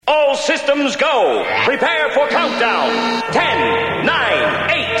systems go. Prepare for countdown. 10,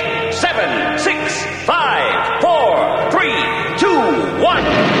 9, 8, 7, 6, 5, 4, 3, 2, 1.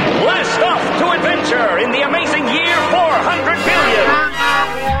 Blast off to adventure in the amazing year 400 billion.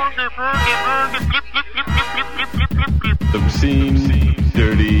 Obscene,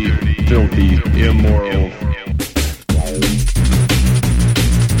 dirty, filthy, immoral.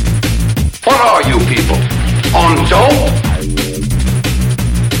 What are you people? On dope?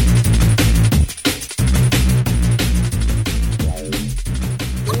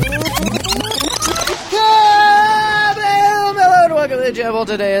 Hello and welcome to the Jabble.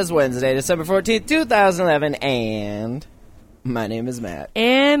 Today is Wednesday, December 14th, 2011, and my name is Matt.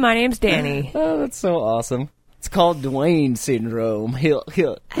 And my name's Danny. Oh, that's so awesome. It's called Dwayne Syndrome.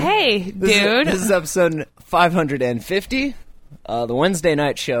 Hey, dude. This is episode 550, the Wednesday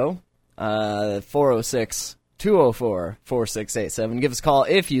night show, 406-204-4687. Give us a call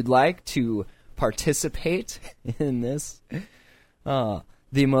if you'd like to participate in this.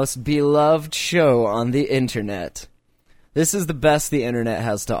 The most beloved show on the internet. This is the best the internet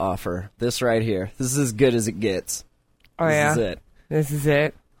has to offer. This right here. This is as good as it gets. Oh, This is it. This is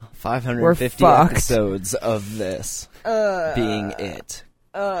it. 550 episodes of this being it.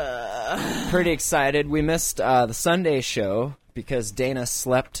 Pretty excited. We missed the Sunday show because Dana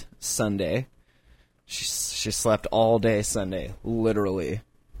slept Sunday. She slept all day Sunday, literally.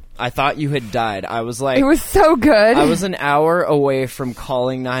 I thought you had died. I was like... It was so good. I was an hour away from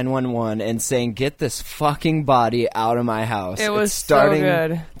calling 911 and saying, get this fucking body out of my house. It was so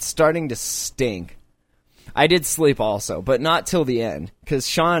good. It's starting to stink. I did sleep also, but not till the end, because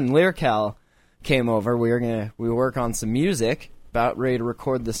Sean Lyrcal came over. We work on some music, about ready to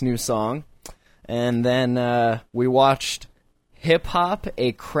record this new song, and then we watched Hip Hop,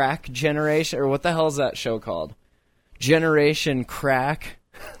 a Crack Generation, or what the hell is that show called? Generation Crack.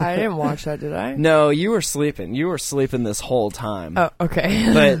 I didn't watch that, did I? No, you were sleeping. You were sleeping this whole time. Oh,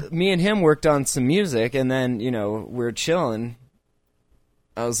 okay. But me and him worked on some music, and then, we were chilling.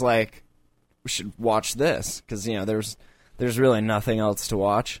 I was like, we should watch this, because, there's really nothing else to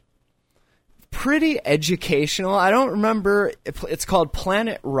watch. Pretty educational. I don't remember. It's called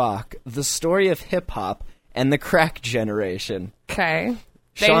Planet Rock, the story of hip-hop and the crack generation. Okay.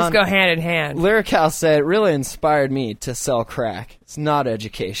 They Sean, just go hand in hand. Lyrical said it really inspired me to sell crack. It's not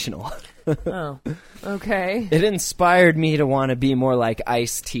educational. Oh, okay. It inspired me to want to be more like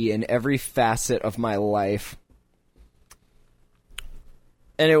Ice-T in every facet of my life.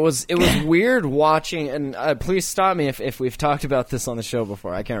 And it was weird watching, and please stop me if we've talked about this on the show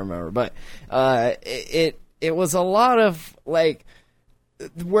before. I can't remember, but it was a lot of like,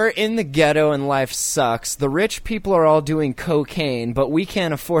 we're in the ghetto and life sucks. The rich people are all doing cocaine, but we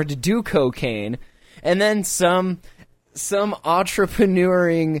can't afford to do cocaine. And then some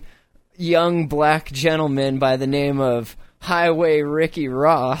entrepreneuring young black gentleman by the name of Highway Ricky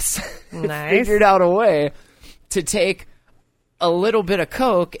Ross figured out a way to take a little bit of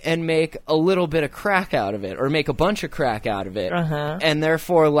coke and make a little bit of crack out of it, or make a bunch of crack out of it, and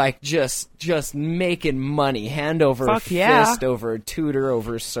therefore, like, just making money, hand over fist, over tutor,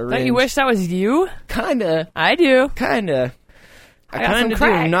 over syringe. Don't you wish that was you? Kinda. I do. Kinda. I got some kinda do,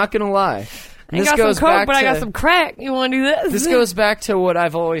 crack. I'm not gonna lie. I got some coke, but I got some crack. You want to do this? This goes back to what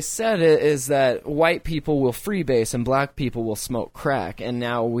I've always said, is that white people will freebase and black people will smoke crack, and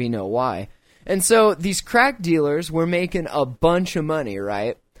now we know why. And so these crack dealers were making a bunch of money,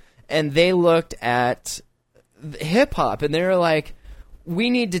 right? And they looked at hip-hop, and they were like,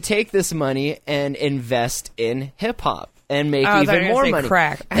 we need to take this money and invest in hip-hop and make even more money.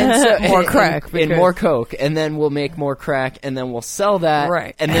 Crack. And so, more crack. And more coke. And then we'll make more crack, and then we'll sell that.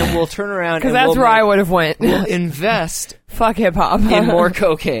 Right. And then we'll turn around Because that's where I would have went. We'll invest Fuck hip-hop. in more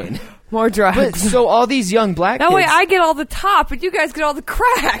cocaine. More drugs. But so all these young black that kids... way I get all the top, but you guys get all the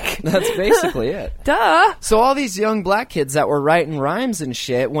crack. That's basically it. Duh. So all these young black kids that were writing rhymes and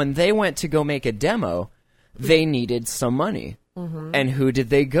shit, when they went to go make a demo, they needed some money. Mm-hmm. And who did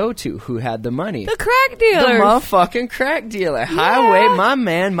they go to? Who had the money? The crack dealer. The motherfucking crack dealer. Yeah. Highway, my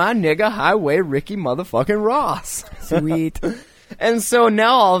man, my nigga, Highway Ricky motherfucking Ross. Sweet. And so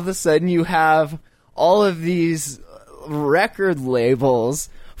now all of a sudden you have all of these record labels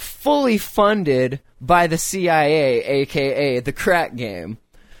fully funded by the CIA, aka the crack game.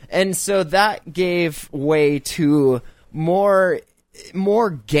 And so that gave way to more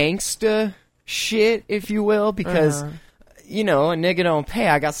gangsta shit, if you will, because, a nigga don't pay,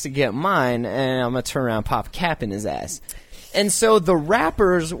 I got to get mine, and I'm gonna turn around and pop a cap in his ass. And so the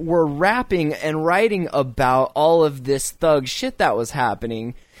rappers were rapping and writing about all of this thug shit that was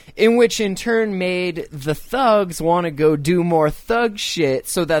happening, in which in turn made the thugs want to go do more thug shit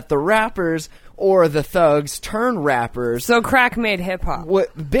so that the rappers or the thugs turn rappers. So crack made hip hop.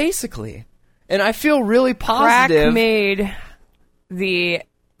 What basically. And I feel really Crack positive. made the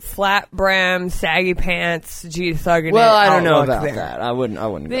flat brim, saggy pants, G-thugging. Well, I don't know outlook about there. that. I wouldn't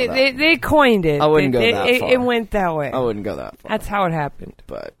go They, that they, they coined it. I wouldn't go It- that it- far. It went that way. I wouldn't go that far. That's how it happened.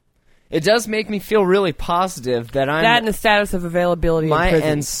 But it does make me feel really positive that That and the status of availability my in prison.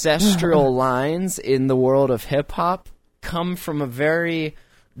 ancestral lines in the world of hip hop come from a very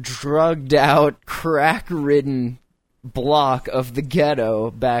drugged out, crack ridden block of the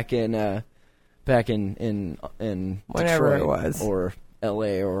ghetto back in Whenever Detroit it was. or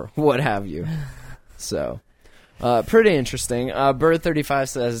LA or what have you. So pretty interesting. Bird35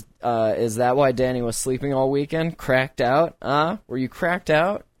 says, is that why Danny was sleeping all weekend? Cracked out? Were you cracked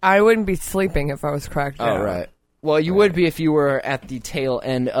out? I wouldn't be sleeping if I was cracked out. Oh, right. Well, you would be if you were at the tail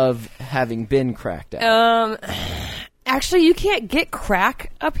end of having been cracked out. Actually, you can't get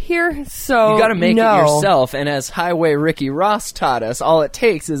crack up here, so You got to make no. it yourself, and as Highway Ricky Ross taught us, all it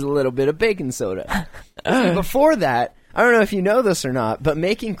takes is a little bit of baking soda. See, before that, I don't know if you know this or not, but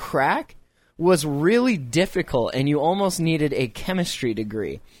making crack was really difficult, and you almost needed a chemistry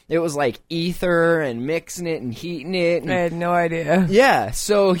degree. It was like ether and mixing it and heating it. And I had no idea. yeah,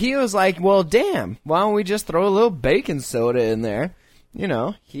 so he was like, well, damn, why don't we just throw a little baking soda in there? You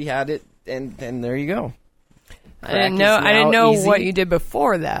know, he had it, and there you go. I didn't know what you did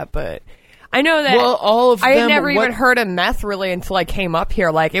before that, but I know that. Well, all of I had them- never what- even heard of meth really until I came up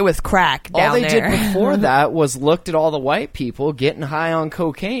here. Like it was crack down all they there. did before that was looked at all the white people getting high on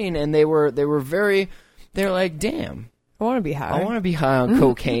cocaine, and they were like, damn, I want to be high. I want to be high on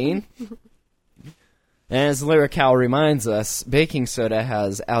cocaine. And as Lyrical reminds us, baking soda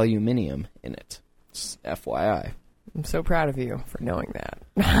has aluminium in it. Just FYI. I'm so proud of you for knowing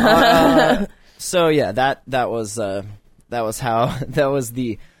that. So yeah, that was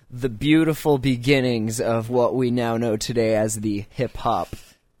the beautiful beginnings of what we now know today as the hip hop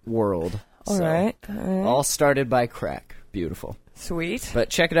world. All right. All started by crack. Beautiful. Sweet. But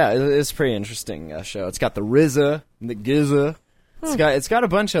check it out. It's a pretty interesting show. It's got the RZA and the GZA. It's got a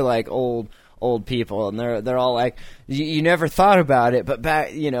bunch of like old people, and they're all like, you never thought about it, but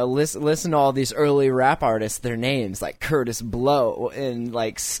back, listen to all these early rap artists, their names like Curtis Blow and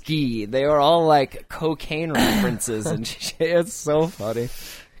like Ski. They were all like cocaine references and shit. It's so funny.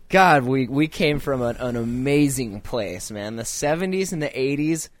 God, we came from an amazing place, man. The 70s and the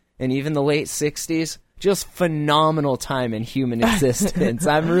 80s and even the late 60s. Just phenomenal time in human existence. We just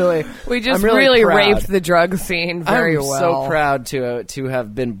I'm really proud. raped the drug scene very I'm well. so proud to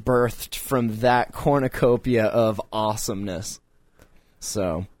have been birthed from that cornucopia of awesomeness.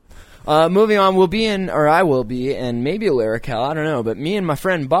 So, moving on, I will be, and maybe a Lyrical, I don't know, but me and my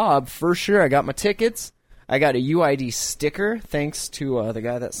friend Bob, for sure, I got my tickets. I got a UID sticker, thanks to the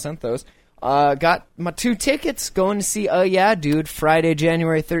guy that sent those. Got my 2 tickets going to see Yeah Dude Friday,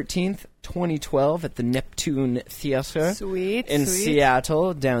 January 13th. 2012 at the Neptune Theater Sweet, in sweet.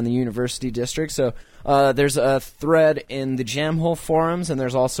 Seattle, down the University District. So there's a thread in the Jamhole forums, and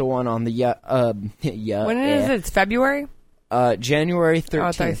there's also one on the When is it? It's February? January I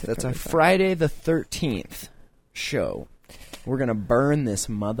thought you 13th. said That's a February. Friday the 13th show. We're gonna burn this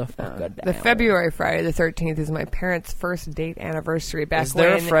motherfucker down. The February Friday the 13th is my parents' first date anniversary. Back Is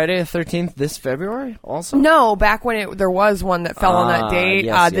there when a Friday the 13th this February also? No, back when there was one that fell on that date.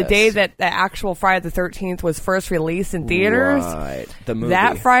 yes, The yes. day that the actual Friday the 13th was first released in theaters. Right. The movie.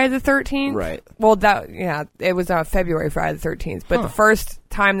 That Friday the 13th? Right. Well, it was February Friday the 13th. But the first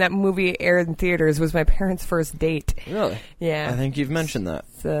time that movie aired in theaters was my parents' first date. Really? Yeah. I think you've mentioned that.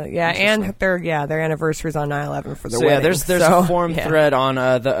 So, yeah, and their anniversary's on 9/11 for their So wedding. there's So, a forum yeah. thread on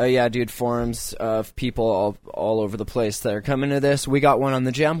the Yeah Dude forums of people all over the place that are coming to this. We got one on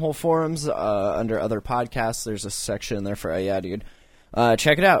the Jamhole forums under other podcasts. There's a section there for Yeah Dude.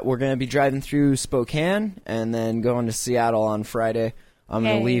 Check it out. We're going to be driving through Spokane and then going to Seattle on Friday. I'm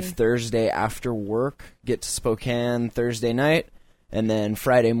going to leave Thursday after work, get to Spokane Thursday night, and then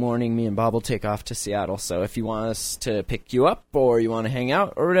Friday morning, me and Bob will take off to Seattle. So if you want us to pick you up or you want to hang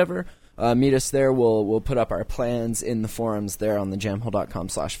out or whatever, meet us there. We'll put up our plans in the forums there on the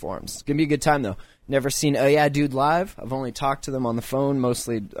jamhole.com/forums. It's going to be a good time, though. Never seen Yeah Dude live. I've only talked to them on the phone,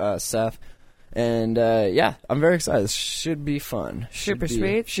 mostly Seth. And, I'm very excited. This should be fun. Super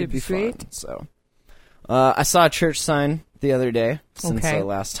Should sweet. be fun. So, I saw a church sign the other day since Okay.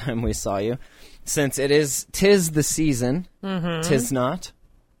 last time we saw you. Since tis the season, tis not,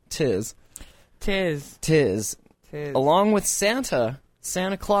 tis. Along with Santa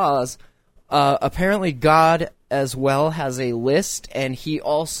Claus, apparently God as well has a list, and he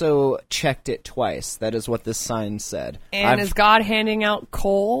also checked it twice. That is what this sign said. And is God handing out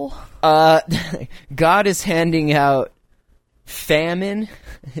coal? God is handing out famine,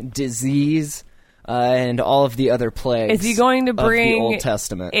 disease, and all of the other plagues. Is he going to bring of the Old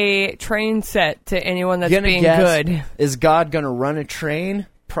Testament a train set to anyone that's Gonna being guess, good? Is God going to run a train?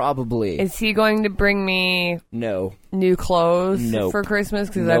 Probably. Is he going to bring me No. new clothes Nope. for Christmas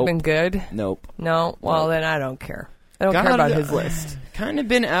because Nope. I've been good? Nope. No? Well, then I don't care. I don't care God, about his list. Kind of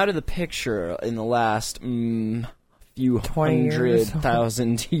been out of the picture in the last few 20 years.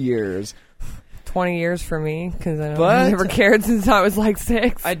 100,000 years. 20 years for me because I But- never cared since I was like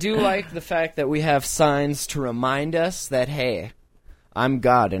 6. I do like the fact that we have signs to remind us that, hey, I'm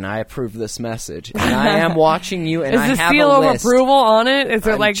God and I approve this message. And I am watching you and Is I the have seal a of list. approval on it? Is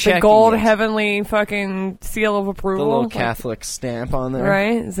it I'm like the checking gold it. heavenly fucking seal of The approval? little Catholic stamp on there.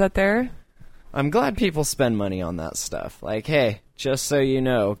 Right? Is that there? I'm glad people spend money on that stuff. Like, hey, just so you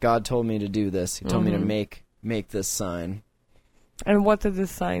know, God told me to do this. He told me to make this sign. And what did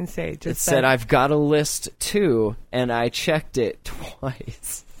this sign say? Just It said, I've got a list too, and I checked it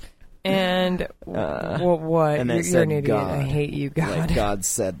twice. And what? and then You're it said an idiot. God. I hate you, God. Like God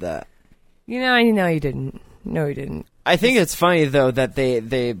said that. You know you didn't. No, you didn't. I think it's funny, though, that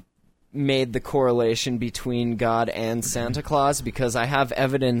they made the correlation between God and Santa Claus, because I have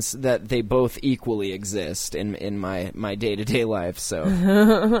evidence that they both equally exist in my day-to-day life, so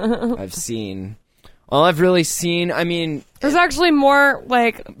I've seen... All I've really seen, I mean... There's actually more,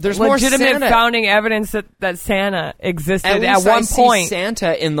 like, There's more legitimate Santa. founding evidence that Santa existed At at least one I see point.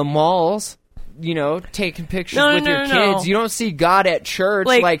 Santa in the malls, you know, taking pictures No, with your no. kids. You don't see God at church,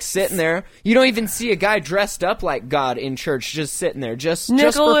 Like, sitting there. You don't even see a guy dressed up like God in church, just sitting there, just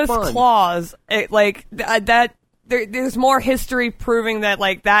Nicholas for fun. Claus, there's more history proving that,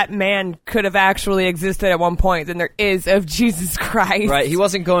 like, that man could have actually existed at one point than there is of Jesus Christ. Right, he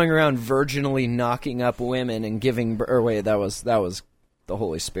wasn't going around virginally knocking up women and giving... Or wait, that was the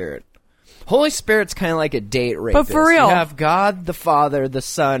Holy Spirit. Holy Spirit's kind of like a date rapist. But for real. You have God, the Father, the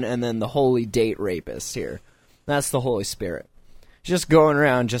Son, and then the holy date rapist here. That's the Holy Spirit. Just going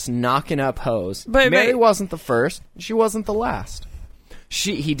around, just knocking up hoes. But Mary wasn't the first. She wasn't the last.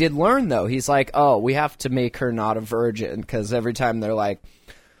 He did learn, though. He's like, oh, we have to make her not a virgin, because every time they're like,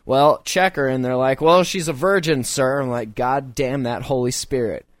 well, check her, and they're like, well, she's a virgin, sir. I'm like, God damn that Holy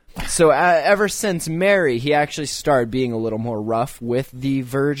Spirit. So ever since Mary, he actually started being a little more rough with the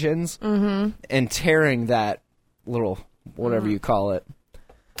virgins and tearing that little, whatever you call it,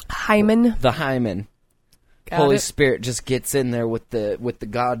 Hymen. the hymen. Got Holy it. Spirit just gets in there with the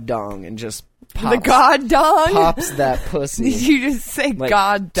God dong and just pops, The God Dong? pops that pussy. Did you just say Like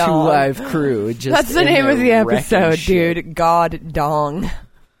God Two Dong? Live Crew. Just That's the in name there of the wrecking episode, shit. dude. God Dong.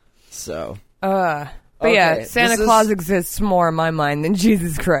 So But Okay, yeah, Santa this is- Claus exists more in my mind than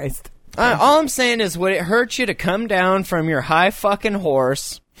Jesus Christ. all I'm saying is, would it hurt you to come down from your high fucking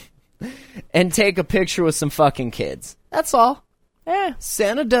horse and take a picture with some fucking kids? That's all. Yeah.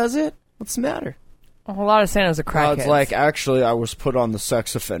 Santa does it. What's the matter? A lot of Santas are crackheads. God's like, actually, I was put on the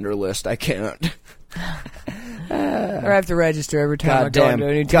sex offender list. I can't. Or I have to register every time I go into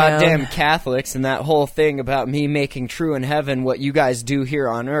a new town. Goddamn Catholics and that whole thing about me making true in heaven what you guys do here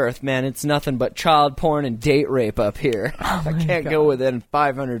on earth, man, it's nothing but child porn and date rape up here. I can't go within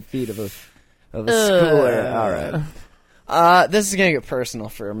 500 feet of a school area. All right. This is going to get personal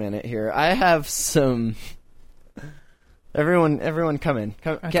for a minute here. I have some... Everyone come in.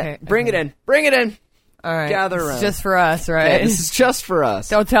 Okay, Bring it in. Bring it in. All right. Gather It's around. just for us, right? Yeah, this is just for us.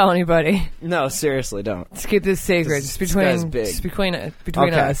 Don't tell anybody. No, seriously, don't. Let's keep this secret. This Just guy's between, big. just between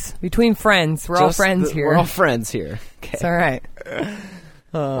Okay. us. Between friends. We're all Just friends here. We're all friends here. Okay. It's all right.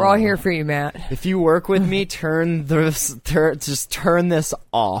 We're all here for you, Matt. If you work with me, turn this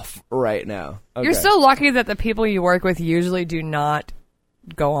off right now. Okay. You're so lucky that the people you work with usually do not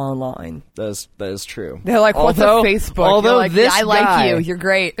go online. That is true. They're like, what's Although- a Facebook? although You're like, this I like guy- you. You're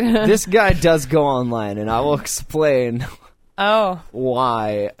great. This guy does go online, and I will explain Oh.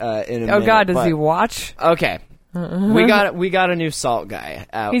 why in a minute. Oh, God, does but- he watch? Okay, we got a new salt guy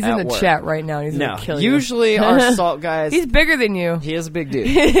out. He's in at the work. chat right now. He's No, going to kill you. usually our salt guys. He's bigger than you. He is a big dude.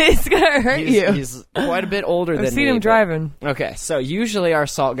 He's going to hurt you. He's quite a bit older than me. I've seen him but- driving. Okay, so usually our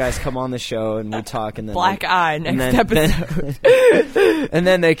salt guys come on the show and we talk, and then Black eye next and then, episode. and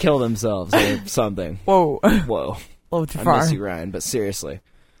then they kill themselves or something. Whoa. Whoa. A little too I far. miss you, Ryan, but seriously.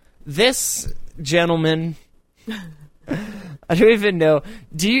 This gentleman, I don't even know.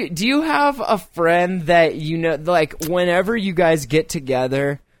 Do you have a friend that you know, like, whenever you guys get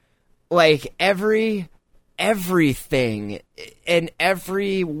together, like, every everything and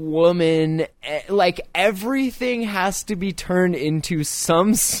every woman, like everything has to be turned into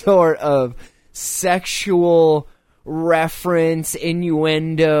some sort of sexual reference,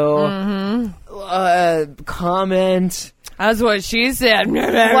 innuendo, comment. That's what she said.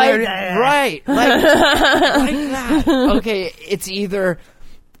 Like that. Okay, it's either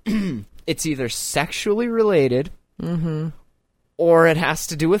sexually related, or it has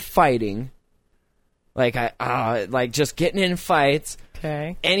to do with fighting. Like like just getting in fights.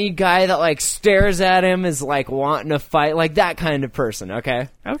 Okay. Any guy that like stares at him is like wanting to fight, like that kind of person. Okay.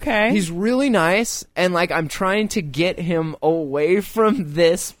 Okay. He's really nice, and like I'm trying to get him away from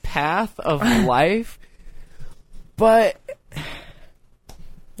this path of life, but.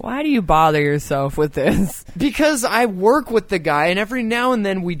 Why do you bother yourself with this? Because I work with the guy, and every now and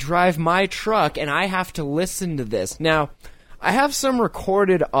then we drive my truck, and I have to listen to this. Now, I have some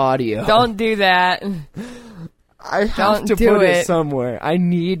recorded audio. Don't do that. I have to put it somewhere. I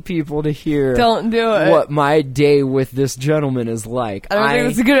need people to hear. Don't do it. What my day with this gentleman is like. I don't think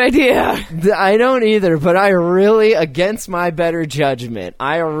it's a good idea. I don't either, but I really, against my better judgment,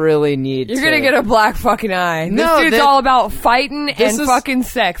 I really need You're gonna get a black fucking eye. No, this dude's all about fighting and is- fucking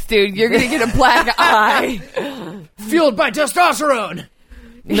sex, dude. You're gonna get a black eye. fueled by testosterone.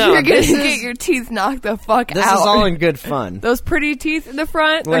 No, You're gonna this get is your teeth knocked the fuck this out. is all in good fun. Those pretty teeth in the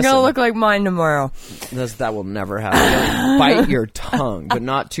front, they're Listen. gonna look like mine tomorrow. That will never happen. Bite your tongue, but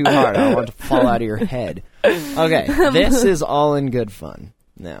not too hard. I don't want it to fall out of your head. Okay, this is all in good fun.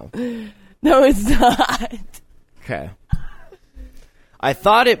 Now, No, it's not. okay. I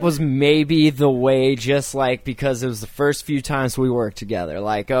thought it was maybe the way, just like because it was the first few times we worked together.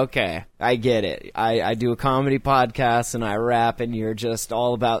 Like, okay, I get it. I do a comedy podcast and I rap, and you're just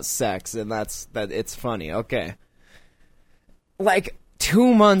all about sex, and that it's funny. Okay. Like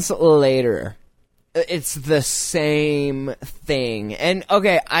 2 months later, it's the same thing. And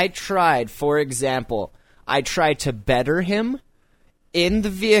okay, I tried to better him in the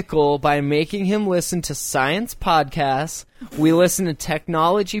vehicle by making him listen to science podcasts. We listen to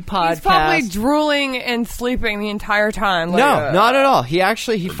technology podcasts. He's probably drooling and sleeping the entire time. No, not at all. He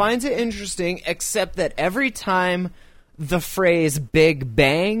finds it interesting, except that every time the phrase Big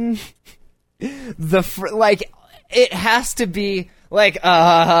Bang, it has to be like,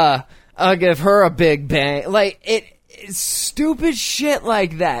 I'll give her a big bang. Like, it's stupid shit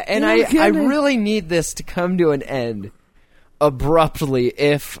like that. And I really need this to come to an end abruptly,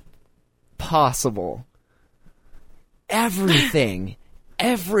 if possible. Everything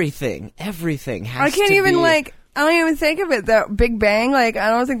has to be. I don't even think of it that Big Bang. Like, I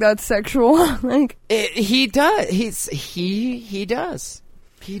don't think that's sexual. Like, he does. He does.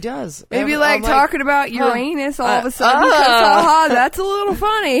 He does. Maybe I'm talking about Uranus all of a sudden. That's a little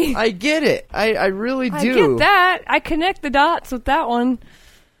funny. I get it. I really do. I get that. I connect the dots with that one.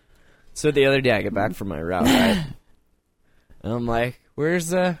 So the other day I get back from my route, right? And I'm like,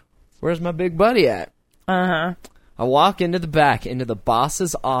 where's my big buddy at? Uh-huh. I walk into the back, into the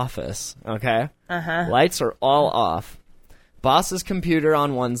boss's office, okay? Uh-huh. Lights are all off. Boss's computer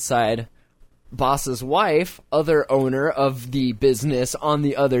on one side, boss's wife, other owner of the business, on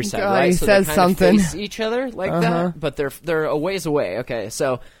the other side, God, right? he so says they kind something. of face each other like that, but they're a ways away. Okay,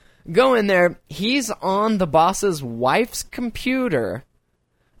 so go in there. He's on the boss's wife's computer,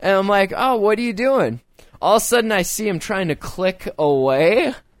 and I'm like, oh, what are you doing? All of a sudden, I see him trying to click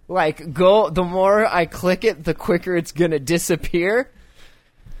away. Like, the more I click it, the quicker it's gonna disappear.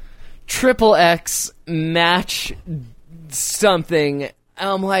 XXX match something.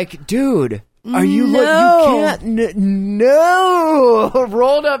 I'm like, dude, are you you can't no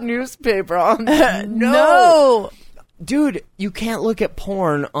rolled up newspaper on no. Dude, you can't look at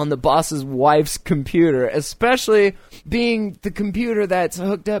porn on the boss's wife's computer, especially being the computer that's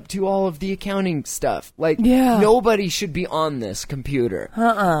hooked up to all of the accounting stuff. Like, nobody should be on this computer.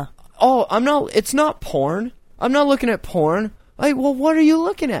 Oh, it's not porn. I'm not looking at porn. Like, well, what are you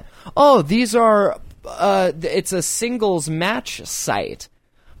looking at? Oh, these are, it's a singles match site,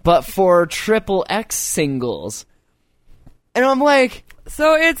 but for XXX singles. And I'm like...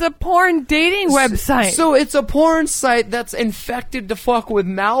 So it's a porn dating website. So it's a porn site that's infected to fuck with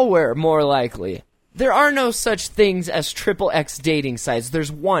malware, more likely. There are no such things as XXX dating sites.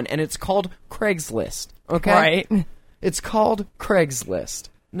 There's one, and it's called Craigslist. Okay? Right. It's called Craigslist.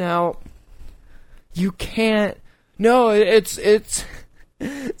 Now, you can't... No, it's...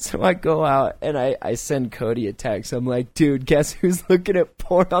 So I go out, and I send Cody a text. I'm like, dude, guess who's looking at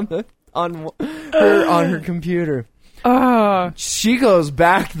porn on her computer? She goes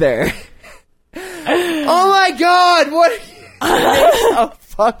back there. Oh my god, what? makes a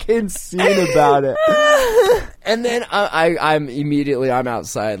fucking scene about it. And then I'm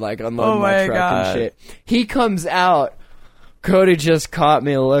outside, like, unloading my truck and shit. He comes out. Cody just caught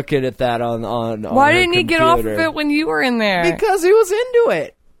me looking at that on Why didn't he get off of it when you were in there? Because he was into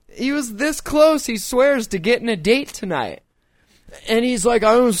it. He was this close, he swears, to getting a date tonight. And he's like,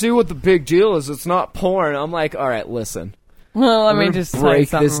 I don't see what the big deal is. It's not porn. I'm like, all right, listen. Well, let me just break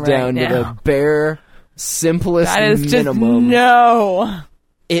this down to the bare, simplest minimum. No.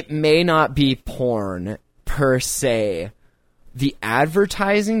 It may not be porn per se. The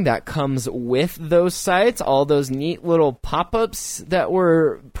advertising that comes with those sites, all those neat little pop-ups that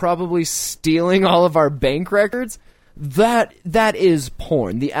were probably stealing all of our bank records, that is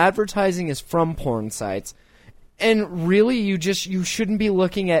porn. The advertising is from porn sites. And really, you shouldn't be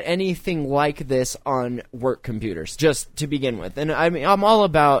looking at anything like this on work computers, just to begin with. And I mean, I'm all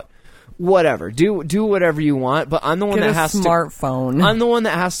about whatever. Do whatever you want, but I'm the one that has smartphone. I'm the one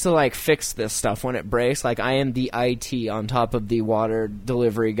that has to, like, fix this stuff when it breaks. Like, I am the IT on top of the water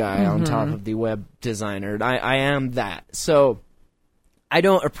delivery guy on top of the web designer. I am that. So I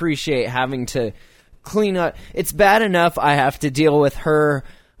don't appreciate having to clean up. It's bad enough I have to deal with her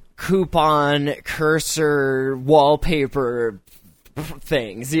coupon cursor wallpaper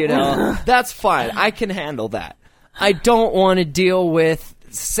things, you know. That's fine. I can handle that. I don't want to deal with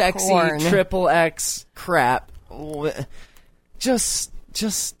sexy porn. XXX crap. Just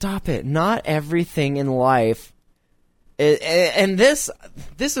stop it. Not everything in life and this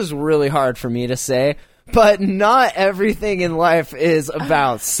is really hard for me to say, but not everything in life is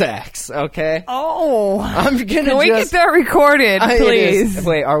about sex, okay? Oh. I'm gonna Can we get that recorded, please?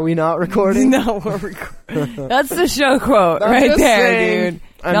 Wait, are we not recording? No, we're recording. That's the show quote I'm right just there, saying, dude.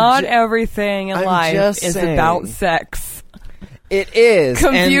 Not everything in I'm life just is saying. about sex. It is.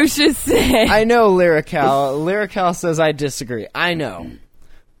 Confucius said. I know Lyrical. Lyrical says I disagree. I know.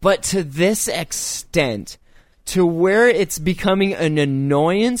 But to this extent, to where it's becoming an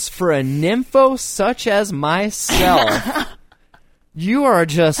annoyance for a nympho such as myself, you are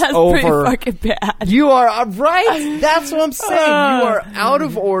just That's over. pretty fucking bad. You are right. That's what I'm saying. You are out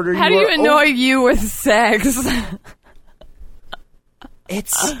of order. How do you annoy you with sex?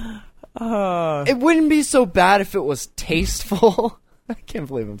 It wouldn't be so bad if it was tasteful. I can't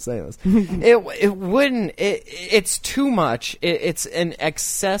believe I'm saying this. It wouldn't. It's too much. It's an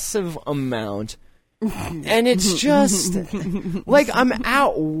excessive amount. And it's just like I'm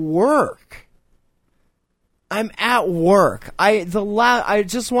at work. I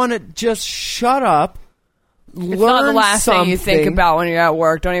just want to just shut up. It's not the last thing you think about when you're at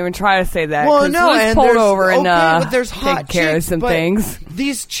work. Don't even try to say that. Well, no, and pulled over and but there's hot take care chicks, of some but things.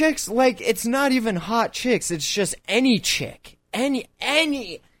 These chicks, like, it's not even hot chicks. It's just any chick, any.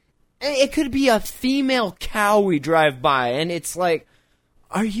 It could be a female cow we drive by, and it's like,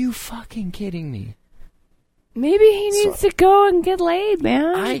 are you fucking kidding me? Maybe he needs to go and get laid,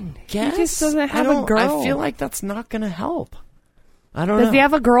 man. I guess he just doesn't have a girl. I feel like that's not going to help. I don't know. Does he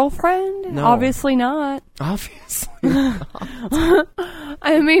have a girlfriend? No. Obviously not. Obviously.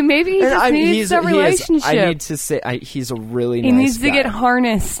 I mean, maybe he just needs a relationship. I need to say, he's a really nice He needs to guy. get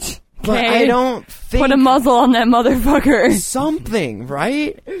harnessed. But okay? I don't think... Put a muzzle on that motherfucker. Something,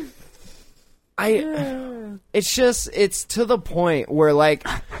 right? It's just, it's to the point where, like,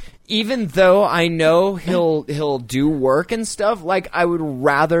 even though I know he'll do work and stuff, like, I would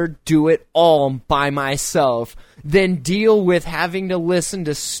rather do it all by myself than deal with having to listen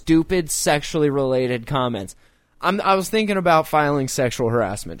to stupid sexually related comments. I was thinking about filing sexual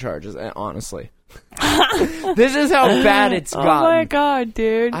harassment charges, honestly. This is how bad it's gotten. Oh my god,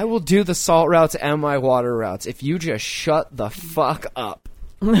 dude. I will do the salt routes and my water routes if you just shut the fuck up.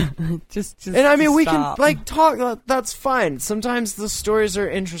 just and I mean, we stop. can, like, talk. That's fine. Sometimes the stories are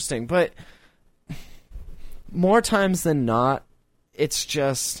interesting, but more times than not, it's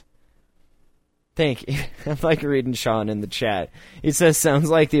just... Thank you. I'm like reading Sean in the chat. He says, sounds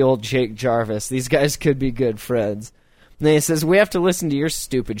like the old Jake Jarvis. These guys could be good friends. And then he says, we have to listen to your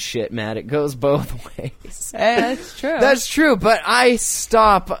stupid shit, Matt. It goes both ways. That's true. That's true, but I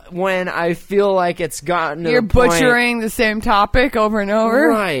stop when I feel like it's gotten to You're the point... butchering the same topic over and over.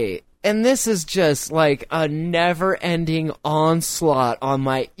 Right. And this is just like a never-ending onslaught on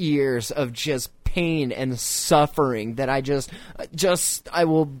my ears of just pain and suffering that I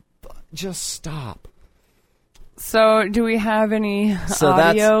will just stop. So, do we have any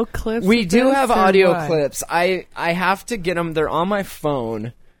audio clips? We do have audio what? clips. I have to get them. They're on my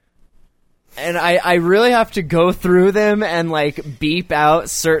phone. And I really have to go through them and, like, beep out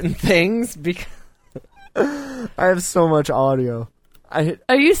certain things because I have so much audio.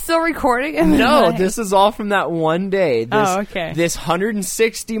 Are you still recording? No, this is all from that one day. Okay. This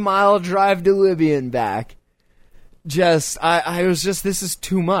 160-mile drive to Libya and back. I was just, this is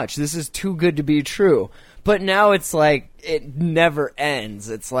too much. This is too good to be true. But now it's like, it never ends.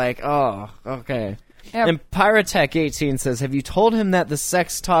 It's like, oh, okay. Yep. And Pyrotech18 says, have you told him that the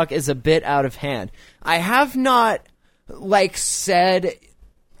sex talk is a bit out of hand? I have not, said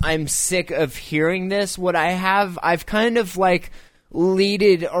I'm sick of hearing this. What I've kind of,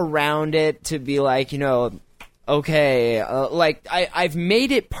 leaded around it to be okay, I've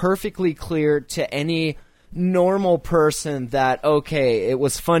made it perfectly clear to any normal person that, okay, it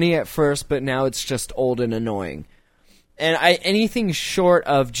was funny at first, but now it's just old and annoying. And anything short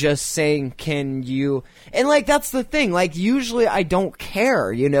of just saying, can you... And, that's the thing. Usually I don't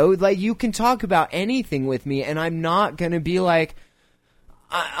care, you can talk about anything with me, and I'm not gonna be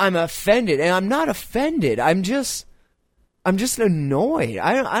I'm offended. And I'm not offended. I'm just annoyed.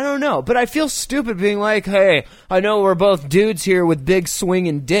 I don't know. But I feel stupid being hey, I know we're both dudes here with big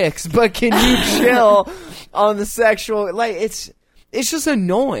swinging dicks, but can you chill on the sexual... It's just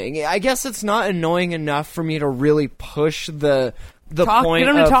annoying. I guess it's not annoying enough for me to really push the point.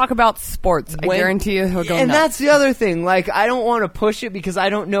 Get him to talk about sports. I guarantee you he'll go and nuts. That's the other thing. I don't want to push it because I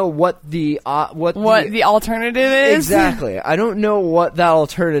don't know what the alternative is. Exactly. I don't know what that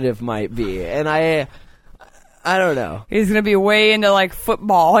alternative might be, and I don't know. He's gonna be way into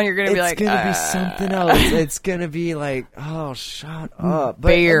football, and you're gonna be it's gonna be something else. It's gonna be oh, shut up,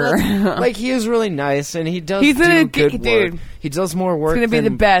 bear. He is really nice, and he does. He's do good work. Dude. He does more work. It's gonna be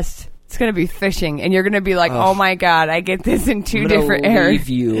the best. It's gonna be fishing, and you're gonna be oh my god, I get this in two different areas. Leave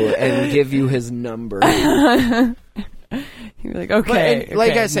you and give you his number. You're okay.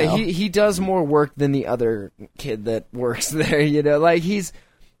 But, I said, no. he does more work than the other kid that works there.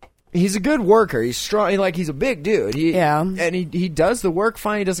 He's a good worker. He's strong. He's a big dude. And he does the work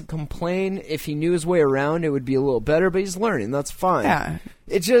fine. He doesn't complain. If he knew his way around, it would be a little better, but he's learning. That's fine. Yeah.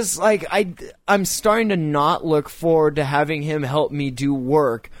 It's just, I'm starting to not look forward to having him help me do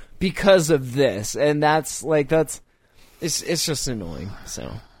work because of this. And it's just annoying, so.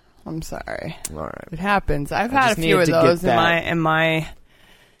 I'm sorry. All right. It happens. I've had a few of those in my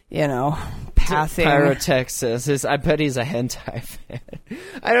passing. Pyrotech I bet he's a hentai fan.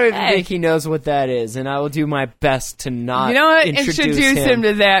 I don't even think he knows what that is, and I will do my best to not. You know what? Introduce him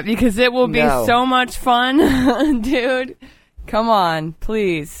to that because it will be so much fun, dude. Come on,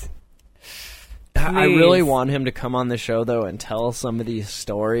 please. I really want him to come on the show though and tell some of these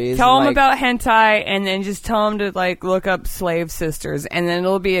stories. Tell him about hentai, and then just tell him to look up Slave Sisters, and then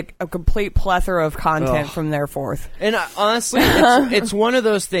it'll be a complete plethora of content from there forth. And honestly, it's one of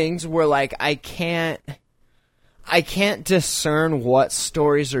those things where I can't discern what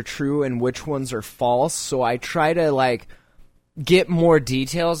stories are true and which ones are false. So I try to get more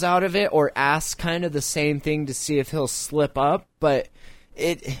details out of it, or ask kind of the same thing to see if he'll slip up. But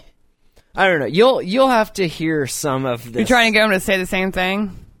I don't know. You'll have to hear some of this. You're trying to get him to say the same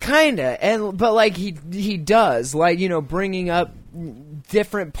thing? Kinda. But he does. Bringing up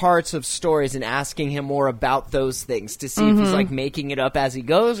different parts of stories and asking him more about those things to see if he's making it up as he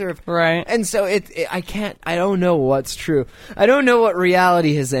goes, or if, right. And so I don't know what's true. I don't know what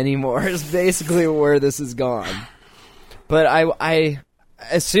reality is anymore. Is basically where this has gone. But I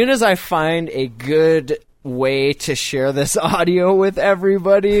as soon as I find a good way to share this audio with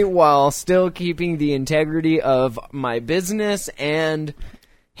everybody while still keeping the integrity of my business and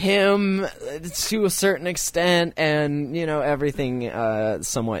him to a certain extent, and everything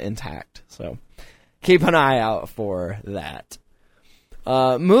somewhat intact. So keep an eye out for that.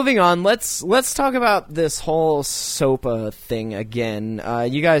 Moving on, let's talk about this whole SOPA thing again.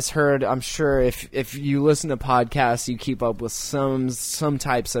 You guys heard, I'm sure if you listen to podcasts, you keep up with some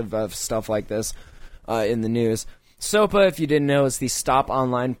types of stuff like this in the news. SOPA, if you didn't know, is the Stop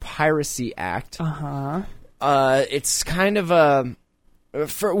Online Piracy Act. It's kind of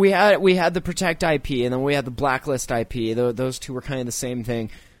we had the Protect IP, and then we had the Blacklist IP. Those two were kind of the same thing,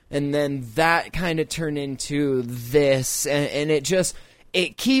 and then that kind of turned into this, and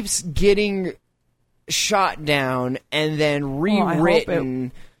it keeps getting shot down and then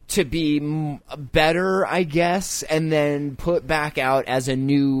rewritten to be better, I guess, and then put back out as a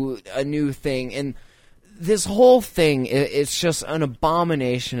new thing. And this whole thing, it's just an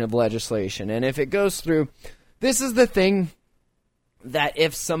abomination of legislation. And if it goes through, this is the thing that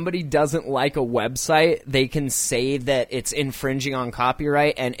if somebody doesn't like a website, they can say that it's infringing on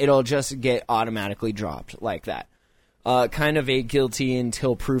copyright, and it'll just get automatically dropped like that. Kind of a guilty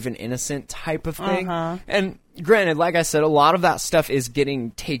until proven innocent type of thing. And granted, like I said, a lot of that stuff is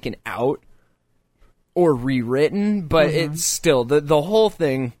getting taken out or rewritten, but it's still the whole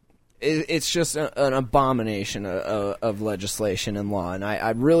thing. It's just an abomination of legislation and law, and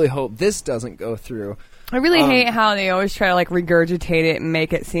I really hope this doesn't go through. I really hate how they always try to like regurgitate it and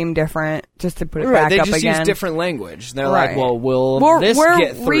make it seem different just to put it Right, back they up just again. use different language. They're Right. like, well, will this we're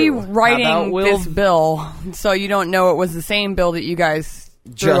get through? rewriting How about this bill, so you don't know it was the same bill that you guys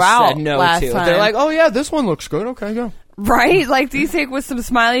threw just out said no last to. time. They're like, oh yeah, this one looks good. Okay, go. Right? Like, do you think with some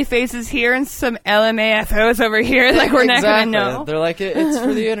smiley faces here and some LMAFOs over here, like, we're not going to know? They're like, it's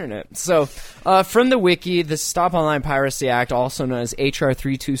for the internet. So, from the wiki, the Stop Online Piracy Act, also known as H.R.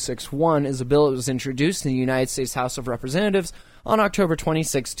 3261, is a bill that was introduced in the United States House of Representatives on October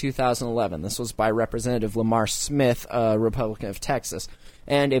 26, 2011. This was by Representative Lamar Smith, a Republican of Texas,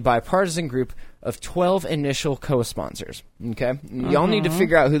 and a bipartisan group of 12 initial co-sponsors. Okay? Y'all need to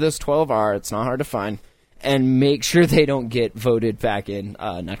figure out who those 12 are. It's not hard to find. And make sure they don't get voted back in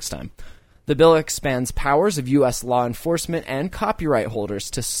next time. The bill expands powers of U.S. law enforcement and copyright holders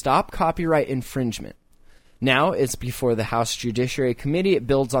to stop copyright infringement. Now it's before the House Judiciary Committee. It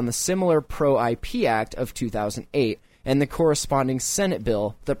builds on the similar Pro-IP Act of 2008 and the corresponding Senate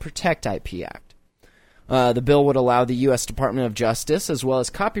bill, the Protect IP Act. The bill would allow the U.S. Department of Justice, as well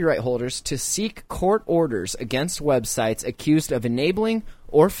as copyright holders, to seek court orders against websites accused of enabling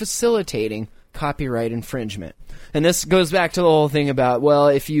or facilitating copyright infringement. And this goes back to the whole thing about, well,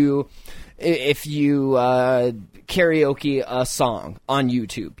 if you karaoke a song on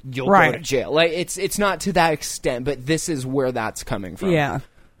YouTube, you'll go to jail. Like, it's not to that extent, but this is where that's coming from. Yeah.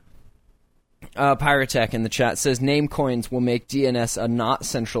 Pyrotech in the chat says Namecoins will make DNS a not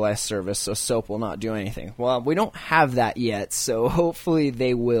centralized service, so SOAP will not do anything. Well, we don't have that yet, so hopefully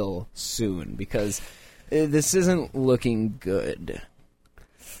they will soon, because this isn't looking good.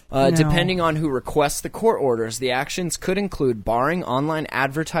 No. Depending on who requests the court orders, the actions could include barring online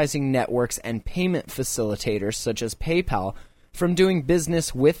advertising networks and payment facilitators such as PayPal from doing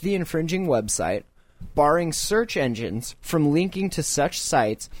business with the infringing website, barring search engines from linking to such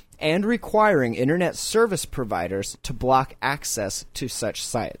sites, and requiring internet service providers to block access to such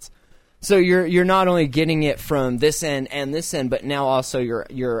sites. So you're not only getting it from this end and this end, but now also your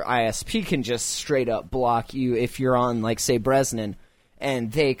ISP can just straight up block you if you're on, like, say, Bresnan,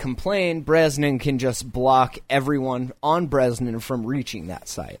 and they complain. Bresnan can just block everyone on Bresnan from reaching that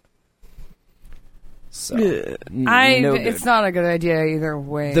site. So, it's not a good idea either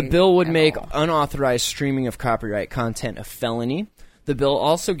way. The bill would make unauthorized streaming of copyright content a felony. The bill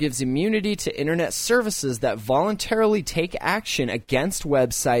also gives immunity to internet services that voluntarily take action against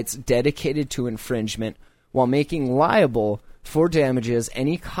websites dedicated to infringement, while making liable for damages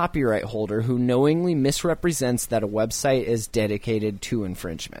any copyright holder who knowingly misrepresents that a website is dedicated to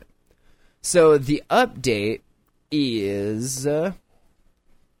infringement. So the update is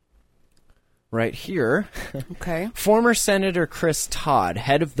right here. Okay. Former Senator Chris Todd,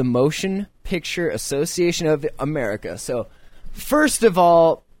 head of the Motion Picture Association of America. So, first of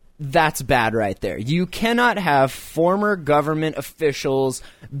all, that's bad right there. You cannot have former government officials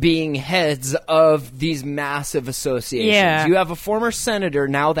being heads of these massive associations. Yeah. You have a former senator,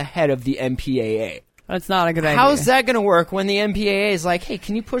 now the head of the MPAA. That's not a good idea. How's that going to work when the MPAA is like, hey,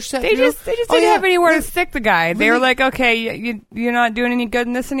 can you push that They through? just didn't have anywhere to stick the guy. They were like, okay, you're not doing any good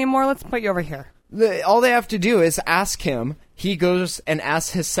in this anymore. Let's put you over here. All they have to do is ask him. He goes and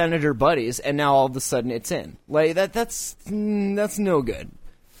asks his senator buddies, and now all of a sudden it's in. Like that's no good.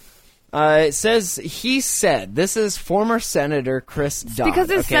 It says, he said, this is former Senator Chris Dodd. Because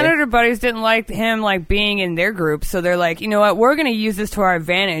his senator buddies didn't like him being in their group, so they're like, you know what, we're going to use this to our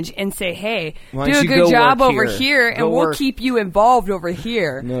advantage and say, hey, Why do don't a you good go job work over here? and Go we'll work. keep you involved over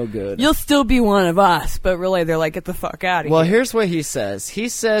here. No good. You'll still be one of us, but really they're like, get the fuck out of Well, here. here's what he says. He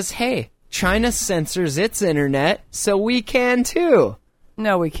says, hey, China censors its internet, so we can too.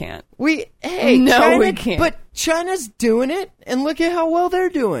 No, we can't. No, China, we can't. But China's doing it, and look at how well they're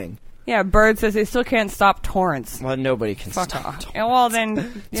doing. Yeah, Bird says they still can't stop torrents. Well, nobody can Fuck stop. off. And well, then...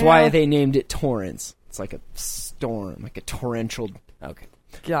 That's why they named it torrents. It's like a storm, like a torrential... Okay.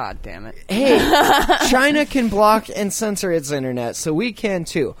 God damn it. Hey, China can block and censor its internet, so we can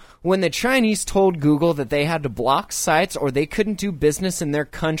too. When the Chinese told Google that they had to block sites or they couldn't do business in their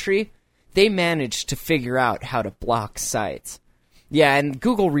country, they managed to figure out how to block sites. Yeah, and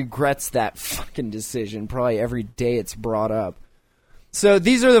Google regrets that fucking decision probably every day it's brought up. So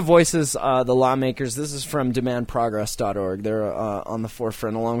these are the voices, the lawmakers. This is from demandprogress.org. They're on the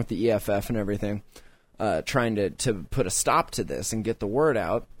forefront, along with the EFF and everything, trying to put a stop to this and get the word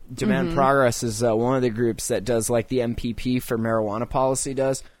out. Demand Progress is one of the groups that does like the MPP for marijuana policy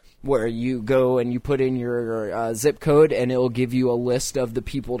does. where you go and you put in your zip code, and it'll give you a list of the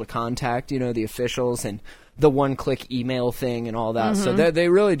people to contact, the officials, and the one-click email thing and all that. So they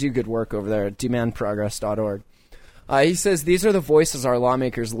really do good work over there at demandprogress.org. He says, these are the voices our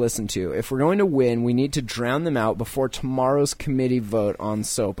lawmakers listen to. If we're going to win, we need to drown them out before tomorrow's committee vote on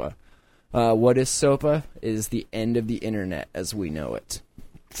SOPA. What is SOPA? It is the end of the internet as we know it.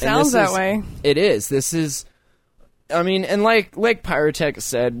 Sounds that way. It is. This is, and like Pyrotech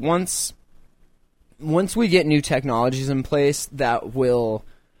said, once we get new technologies in place that will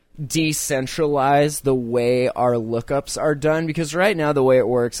decentralize the way our lookups are done, because right now the way it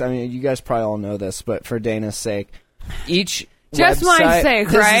works, you guys probably all know this, but for Dana's sake, each just website, my sake,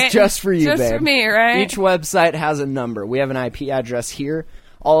 this right? is just for you, just babe. For me, right? Each website has a number. We have an IP address here.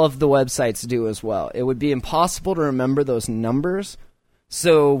 All of the websites do as well. It would be impossible to remember those numbers,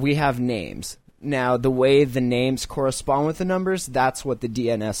 so we have names. Now, the way the names correspond with the numbers, that's what the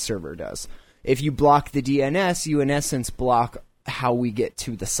DNS server does. If you block the DNS, you in essence block how we get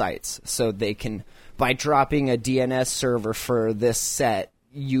to the sites. So they can, by dropping a DNS server for this set,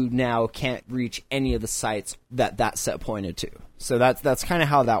 you now can't reach any of the sites that set pointed to. So that's kind of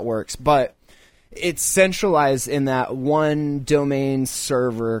how that works. But it's centralized in that one domain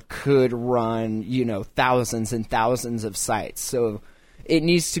server could run, thousands and thousands of sites. So it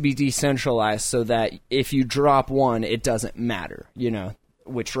needs to be decentralized so that if you drop one, it doesn't matter,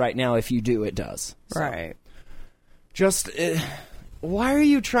 which right now, if you do, it does. So. Right. Just, why are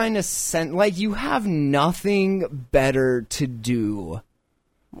you trying to send, you have nothing better to do.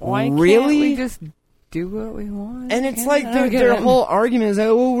 Why really? Can't we just do what we want? And it's their whole argument is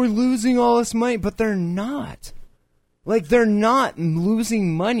that, we're losing all this money, but they're not. They're not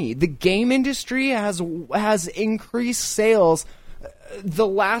losing money. The game industry has increased sales the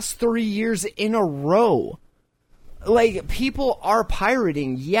last 3 years in a row. People are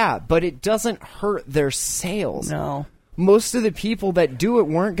pirating, yeah, but it doesn't hurt their sales. No. Most of the people that do it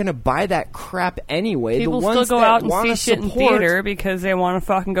weren't going to buy that crap anyway. People the ones still go that out and see shit in theater because they want to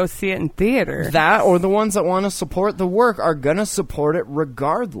fucking go see it in theater. That, or the ones that want to support the work are going to support it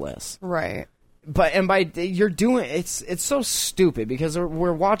regardless. Right. But you're doing it's so stupid because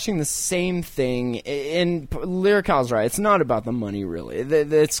we're watching the same thing. And Lyrical's right. It's not about the money really.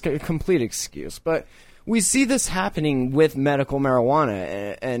 It's a complete excuse. But we see this happening with medical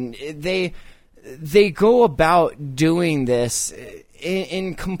marijuana, and they go about doing this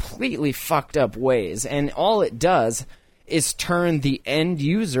in completely fucked up ways, and all it does is turn the end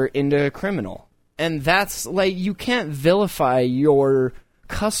user into a criminal. And that's you can't vilify your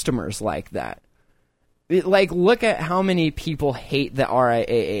customers like that. Look at how many people hate the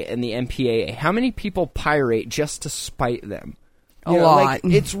RIAA and the MPAA. How many people pirate just to spite them? A lot.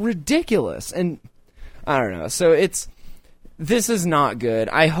 It's ridiculous. And I don't know. So this is not good.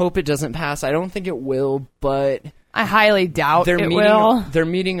 I hope it doesn't pass. I don't think it will, but I highly doubt it will. will. They're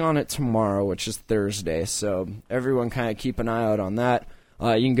meeting on it tomorrow, which is Thursday. So everyone kind of keep an eye out on that.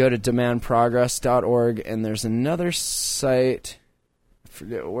 You can go to demandprogress.org, and there's another site. I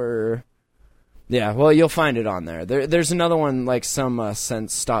forget where. Yeah, well, you'll find it on there. There's another one, some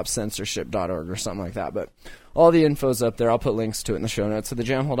stopcensorship.org or something like that. But all the info's up there. I'll put links to it in the show notes at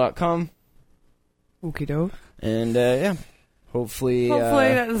thejamhole.com. Okie doke. And, yeah, hopefully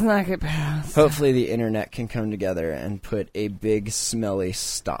that does not get passed. Hopefully the internet can come together and put a big, smelly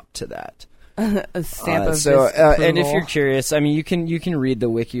stop to that. A stamp of and if you're curious, you can read the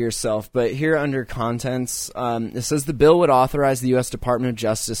wiki yourself, but here under contents, it says the bill would authorize the U.S. Department of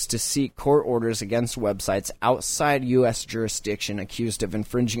Justice to seek court orders against websites outside U.S. jurisdiction accused of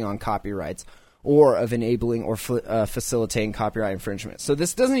infringing on copyrights or of enabling or facilitating copyright infringement. So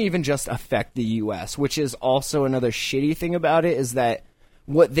this doesn't even just affect the U.S., which is also another shitty thing about it, is that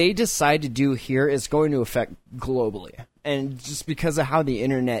what they decide to do here is going to affect globally. And just because of how the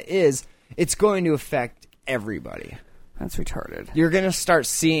internet is, it's going to affect everybody. That's retarded. You're going to start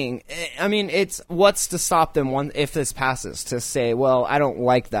seeing... it's what's to stop them if this passes to say, well, I don't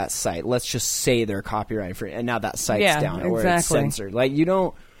like that site. Let's just say they're copyright free, and now that site's down or it's censored.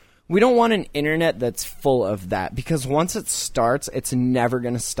 We don't want an internet that's full of that, because once it starts, it's never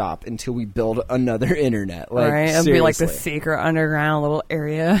going to stop until we build another internet. Right, it'll be like the secret underground little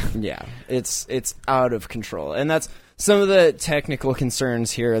area. Yeah, it's out of control, and that's some of the technical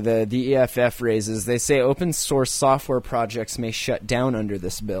concerns here. The EFF raises. They say open source software projects may shut down under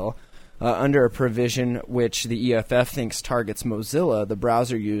this bill, under a provision which the EFF thinks targets Mozilla, the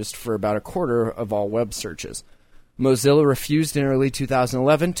browser used for about a quarter of all web searches. Mozilla refused in early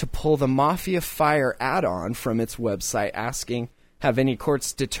 2011 to pull the Mafia Fire add-on from its website, asking, have any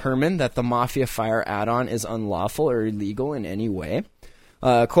courts determined that the Mafia Fire add-on is unlawful or illegal in any way?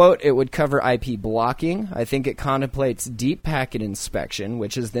 Quote, it would cover IP blocking. I think it contemplates deep packet inspection,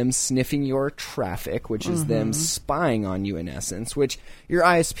 which is them sniffing your traffic, which is them spying on you in essence, which your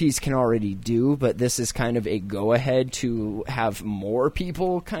ISPs can already do, but this is kind of a go-ahead to have more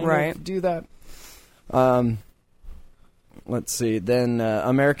people kind of do that. Let's see. Then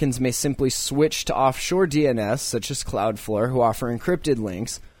Americans may simply switch to offshore DNS, such as Cloudflare, who offer encrypted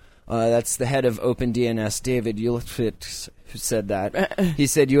links. That's the head of OpenDNS, David Ulfit, who said that. He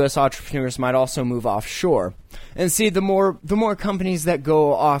said U.S. entrepreneurs might also move offshore. And see, the more companies that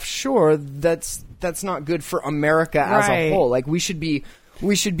go offshore, that's not good for America as a whole. Like we should be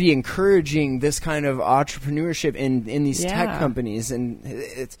encouraging this kind of entrepreneurship in these tech companies, and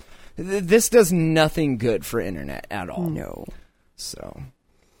this does nothing good for internet at all. No. So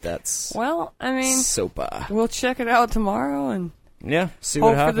that's SOPA. We'll check it out tomorrow and see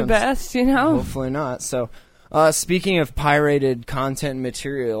what happens. Hope for the best, you know. Hopefully not. So, speaking of pirated content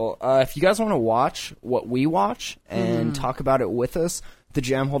material, if you guys want to watch what we watch and talk about it with us,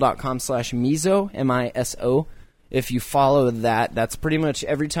 thejamhole.com/miso, M-I-S-O. If you follow that, that's pretty much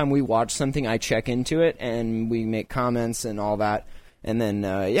every time we watch something, I check into it and we make comments and all that. And then,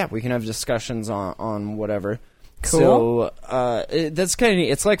 we can have discussions on whatever. Cool. So that's kind of neat.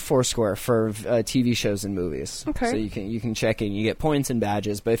 It's like Foursquare for TV shows and movies. Okay. So you can check in. You get points and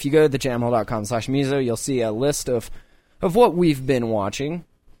badges. But if you go to thejamhole.com/miso, you'll see a list of what we've been watching.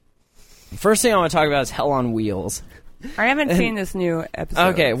 First thing I want to talk about is Hell on Wheels. I haven't seen this new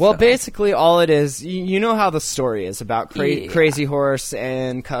episode. Okay, well, basically all it is, you know how the story is about Crazy Horse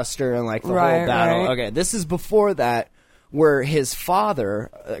and Custer and like the whole battle. Right. Okay, this is before that, where his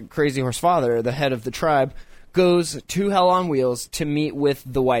father, Crazy Horse father, the head of the tribe, goes to Hell on Wheels to meet with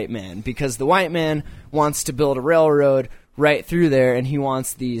the white man, because the white man wants to build a railroad right through there, and he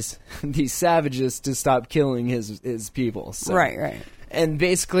wants these savages to stop killing his people. So. Right. And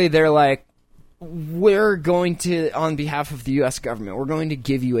basically they're like, we're going to, on behalf of the U.S. government, we're going to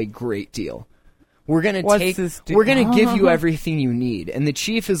give you a great deal. We're going to we're going to give you everything you need. And the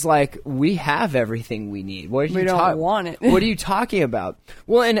chief is like, we have everything we need. We don't want it. What are you talking about?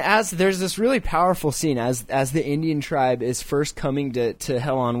 Well, and as there's this really powerful scene as the Indian tribe is first coming to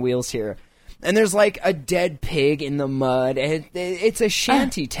Hell on Wheels here. And there's like a dead pig in the mud. And it's a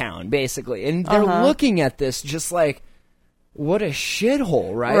shanty town, basically. And they're looking at this just like, what a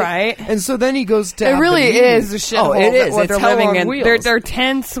shithole, right? Right. And so then he goes to. It really is a shithole. Oh, it is. What it's they're living in. Wheels. They're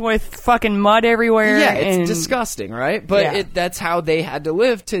tents with fucking mud everywhere. Yeah, it's disgusting, right? But that's how they had to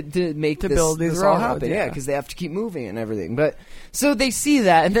live to build these this all railroads, happen. Yeah, because they have to keep moving and everything. But so they see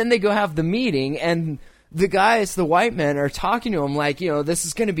that, and then they go have the meeting, and the guys, the white men, are talking to him like, this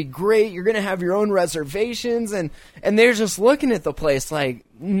is going to be great. You're going to have your own reservations, and they're just looking at the place like,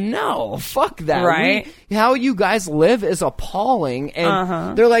 no, fuck that. Right. How you guys live is appalling,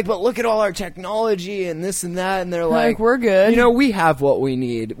 and they're like, but look at all our technology and this and that, and they're like, we're good. We have what we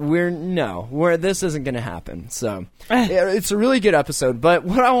need. This isn't going to happen. So it's a really good episode. But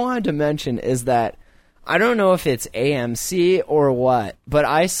what I wanted to mention is that I don't know if it's AMC or what, but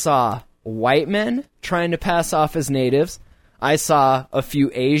I saw white men trying to pass off as natives. I saw a few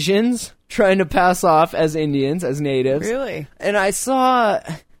Asians trying to pass off as Indians, as natives. Really? And I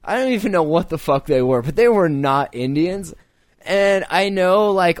don't even know what the fuck they were, but they were not Indians. And I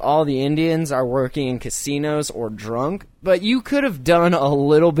know, like, all the Indians are working in casinos or drunk, but you could have done a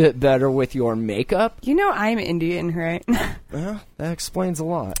little bit better with your makeup. I'm Indian, right? Well, that explains a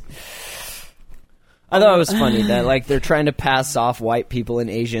lot. I thought it was funny that, like, they're trying to pass off white people and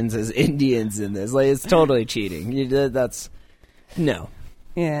Asians as Indians in this. Like, it's totally cheating. No.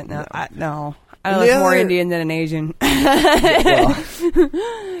 Yeah, no. I look more Indian than an Asian. Well,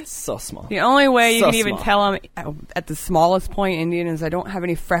 so small. The only way you So can even small. tell I'm at the smallest point Indian is I don't have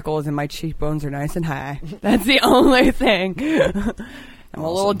any freckles and my cheekbones are nice and high. That's the only thing. I'm a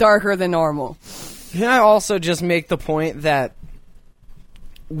little darker than normal. Can I also just make the point that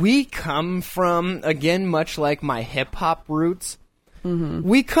we come from, again, much like my hip-hop roots,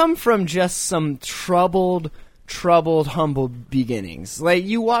 we come from just some troubled, humble beginnings. Like,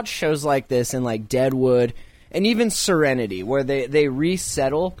 you watch shows like this in, like, Deadwood and even Serenity, where they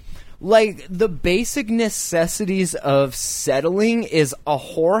resettle. Like, the basic necessities of settling is a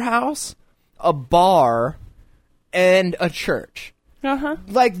whorehouse, a bar, and a church.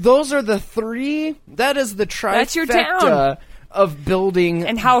 Like, those are the three. That is the trifecta. That's your town. Of building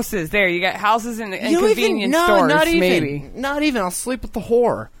And houses. There, you got houses and convenience stores, not even, maybe. Not even. I'll sleep at the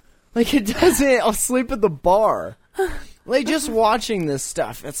whore. Like, it doesn't. I'll sleep at the bar. Like, just watching this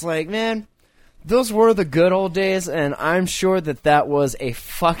stuff, it's like, man, those were the good old days, and I'm sure that was a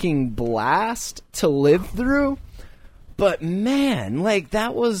fucking blast to live through. But man, like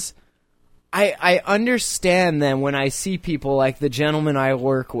that was, I understand then when I see people like the gentleman I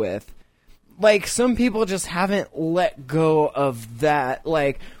work with, like some people just haven't let go of that.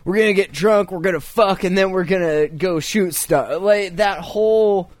 Like we're gonna get drunk, we're gonna fuck, and then we're gonna go shoot stuff. Like that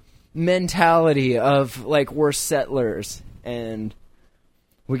whole mentality of like we're settlers and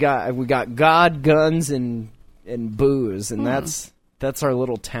we got God, guns, and booze, and that's our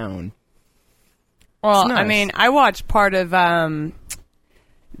little town. Well, nice. I mean, I watched part of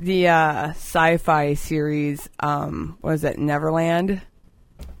the sci-fi series. What is it, Neverland?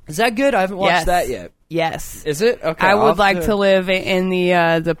 Is that good? I haven't watched that yet. Yes. Is it? Okay. I I'll would have like to live in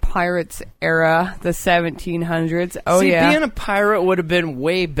the pirates era, the 1700s. Oh, See, yeah. being a pirate would have been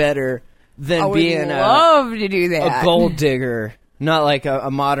way better than I would being love to do that. a gold digger. Not like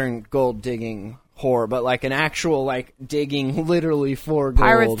a modern gold digging whore, but like an actual like digging literally for gold.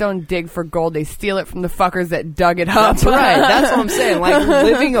 Pirates don't dig for gold; they steal it from the fuckers that dug it up. That's right. That's what I'm saying. Like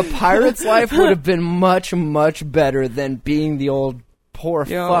living a pirate's life would have been much, much better than being the old poor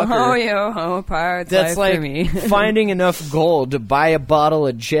fucker. Pirates That's life like for me. finding enough gold to buy a bottle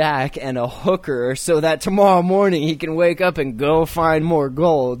of Jack and a hooker, so that tomorrow morning he can wake up and go find more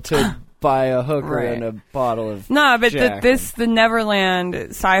gold to buy a hooker Right. and a bottle of No, but Jack. the Neverland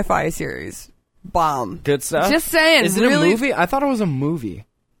sci-fi series, bomb. Good stuff. Just saying. Is it really, a movie? I thought it was a movie.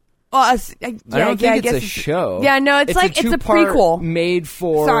 Well, I don't think it's a show. Yeah, no, it's like it's a two-part prequel. made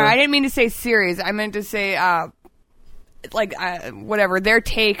for. Sorry, I didn't mean to say series. I meant to say whatever their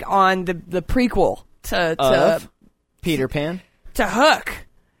take on the prequel Of Peter Pan. to Hook.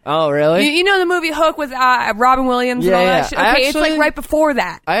 Oh, really? You know the movie Hook with Robin Williams and Yeah, all yeah. that shit? I Okay, it's actually- like right before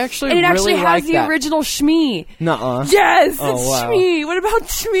that. I actually and it actually really has like the that. original Shmee. Nuh-uh. Yes, Oh, it's wow. Shmee. What about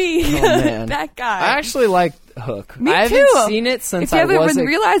Shmee? Oh, man. That guy. I actually like Hook. Me I too. haven't seen it since if you I haven't was been a...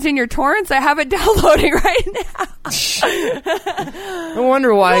 realizing your torrents, I have it downloading right now. I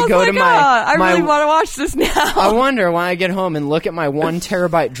wonder why I was go like, to my... I my really want to watch this now. I wonder when I get home and look at my 1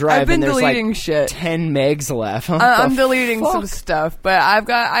 terabyte drive I've been and there's deleting like shit. 10 megs left. What I'm the deleting fuck? some stuff, but I've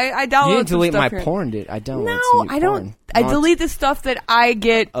got I download You didn't some delete stuff my here. porn, dude. I downloaded No, some new I don't. porn. I delete the stuff that I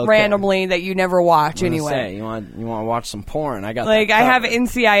get Okay. randomly that you never watch anyway. Say, you want to watch some porn? I got Like that I have covered.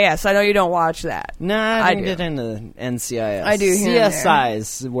 NCIS. I know you don't watch that. Nah, I I didn't do. get into NCIS. I do here and there. CSI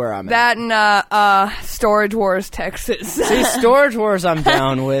is where I'm at. That and Storage Wars Texas. See, Storage Wars I'm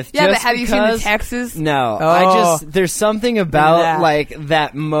down with. Yeah, but just have you seen the because- Texas? No, Oh. there's something about that. like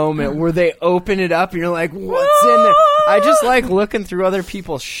that moment where they open it up and you're like, what's in there? I just like looking through other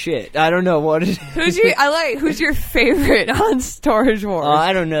people's shit. I don't know what it is. Who's your favorite on Storage Wars?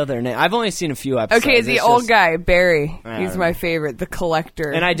 I don't know their name. I've only seen a few episodes. Okay, the It's old just- guy, Barry. I He's don't my know. favorite, the collector.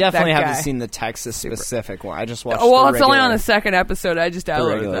 And I definitely that haven't guy. seen the Texas specific one. I just watched Oh, well, the it's only regular- on the second episode. I just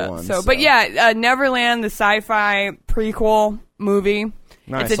downloaded regular that. one, so, so. but yeah, Neverland, the sci-fi prequel movie.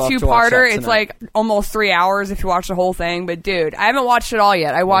 Nice, It's a I'll have to watch two-parter. that It's tonight. like almost 3 hours if you watch the whole thing. But dude, I haven't watched it all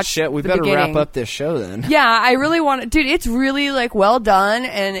yet. I Well, watched shit, we the better beginning. wrap up this show then. Yeah, I really want to, dude. It's really like well done,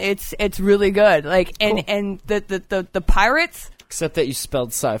 and it's really good. Like and the pirates. Except that you spelled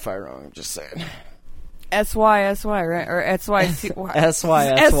sci-fi wrong. I'm just saying. SYSY, right? Or SYC.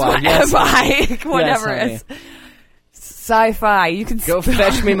 SYSY. SYFI. Whatever. Yes, Sci-fi. You can Go spell-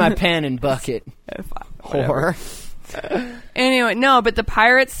 fetch me my pen and bucket. Whatever. Whore. Anyway, no, but the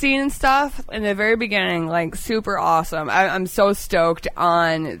pirate scene and stuff in the very beginning, like super awesome. I'm so stoked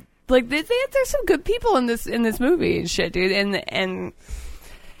on like there's some good people in this movie and shit, dude. And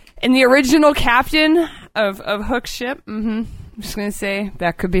the original captain of Hook's ship. I'm just gonna say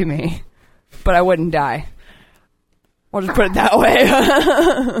that could be me, but I wouldn't die. I'll just put it that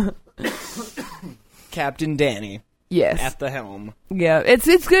way. Captain Danny Yes. at the helm. Yeah, it's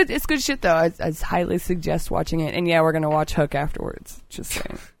good. It's good shit though. I highly suggest watching it. And yeah, we're gonna watch Hook afterwards. Just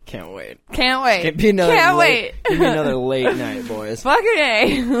saying. Can't wait. Can't wait. Can't be another Can't late, wait. Give me another late night, boys. Fucking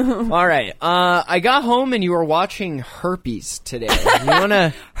A. All right. I got home and you were watching Herpes today. You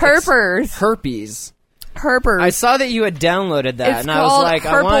wanna Herpers. Herpes. Herpers. I saw that you had downloaded that, It's and I was called like,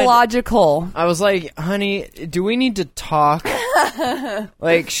 herpological. I was like, honey, do we need to talk?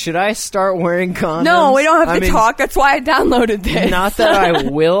 Like, should I start wearing condoms? No, we don't have I to mean, talk. That's why I downloaded this. Not that I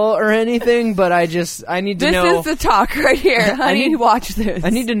will or anything, but I need to This know. is the talk right here. Honey, need- watch this. I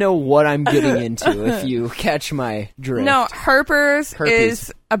need to know what I'm getting into. If you catch my drift. No, Herpes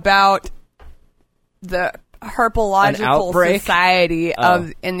is about the An herpological outbreak? society Oh.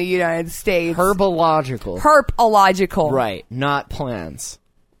 in the United States. Herbological. Herpological. Right, not plants.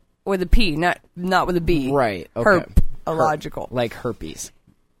 With a P, not with a B. Right. Okay. Herpological. Like herpes.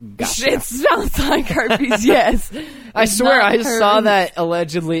 Gotcha. It sounds like herpes, yes. I It's swear, not I saw herpes. that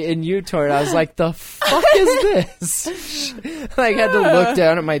allegedly in uTorrent. I was like, the fuck is this? Like, I had to look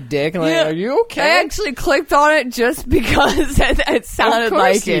down at my dick and like, Yeah. are you okay? I actually clicked on it just because it sounded of course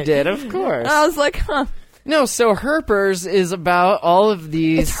like you it. did, of course. I was like, huh. No, so Herpers is about all of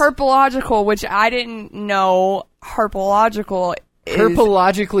these... It's herpological, which I didn't know herpological is...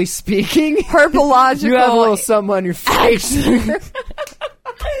 Herpologically speaking? Herpological... You have a little something on your face.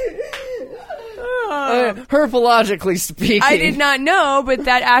 Herpologically speaking. I did not know, but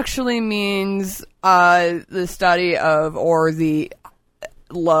that actually means the study of or the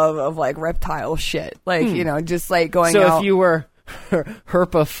love of like reptile shit. Like, you know, just like going So out. if you were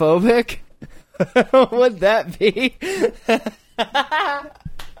herpophobic, what would that be?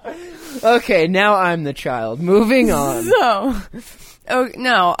 Okay, now I'm the child. Moving on. So, oh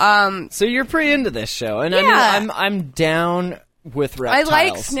no, So you're pretty into this show, and I Yeah. mean, I'm down with I reptiles.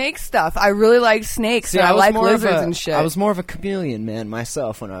 like snake stuff. I really like snakes. See, and I was like more of lizards a- and shit. I was more of a chameleon man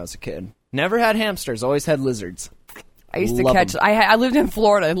myself when I was a kid. Never had hamsters, always had lizards. I used to love catch. 'em. I lived in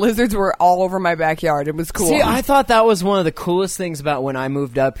Florida, and lizards were all over my backyard. It was cool. See, I thought that was one of the coolest things about when I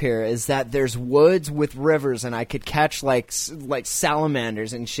moved up here is that there's woods with rivers, and I could catch like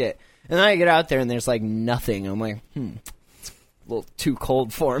salamanders and shit. And then I get out there, and there's like nothing. I'm like, it's a little too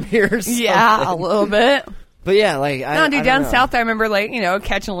cold for him here. Or yeah, a something. little bit. But yeah, like No, dude, down south, I remember like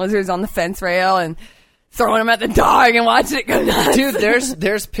catching lizards on the fence rail and throwing them at the dog and watching it go nuts. Dude,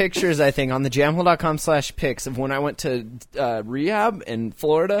 there's pictures, I think, on the jamhole.com/pics of when I went to rehab in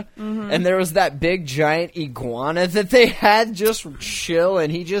Florida, and there was that big giant iguana that they had just chill,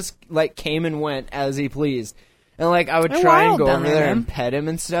 and he just like came and went as he pleased, and like I would They're try and wild go down over there, there man. and pet him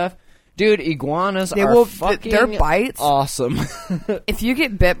and stuff. Dude, iguanas They are will- fucking their bites- awesome. If you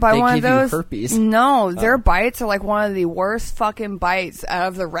get bit by They one of give you those, herpes. no, their bites are like one of the worst fucking bites out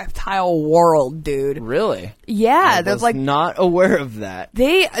of the reptile world, dude. Really? Yeah, I they're was like not aware of that.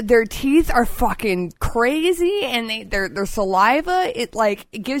 their teeth are fucking crazy, and their saliva it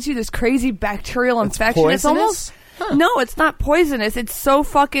gives you this crazy bacterial infection. It's poisonous? almost no, it's not poisonous. It's so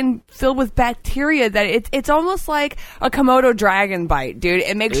fucking filled with bacteria that it's almost like a Komodo dragon bite, dude.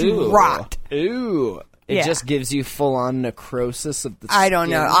 It makes you rot. Ooh. It Yeah. just gives you full-on necrosis of the I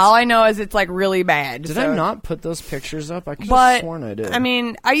don't know. skins. All I know is it's like really bad. Did so- I not put those pictures up? I could have But sworn I did. I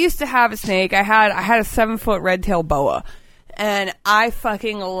mean, I used to have a snake. I had a 7-foot red-tailed boa, and I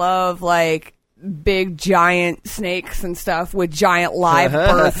fucking love like big giant snakes and stuff with giant live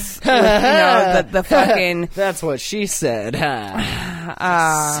births. With, the fucking That's what she said.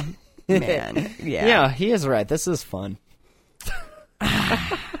 huh? man, yeah. Yeah, he is right. This is fun.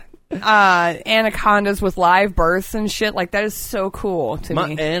 Anacondas with live births and shit. Like that is so cool to My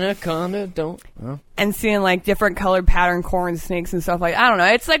me. anaconda don't... Oh. And seeing like different colored pattern corn snakes and stuff like I don't know.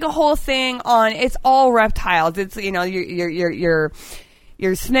 It's like a whole thing on. It's all reptiles. It's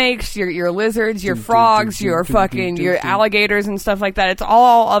your snakes, your lizards, your frogs, your fucking your alligators and stuff like that. It's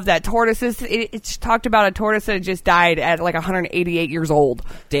all of that. Tortoises. It's talked about a tortoise that just died at like 188 years old.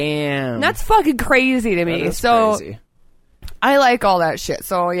 Damn. And that's fucking crazy to me. That is So crazy. I like all that shit.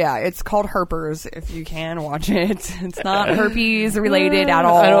 So yeah, it's called Herpers. If you can watch it, it's not herpes related at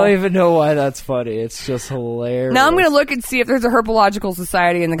all. I don't even know why that's funny. It's just hilarious. Now I'm going to look and see if there's a herpological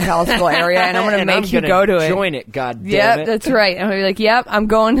society in the Kalispell area, and I'm going to make you go to it. Join it, god damn Yep, it. that's right. I'm going to be like, yep, I'm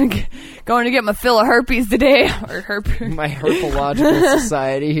going to get my fill of herpes today. Or herpes. My herpological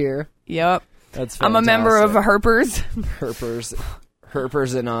society here. Yep. That's fantastic. I'm a member of Herpers.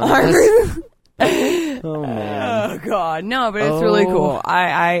 Herpers Anonymous. Oh, man. Oh God, no, but it's really Oh. cool.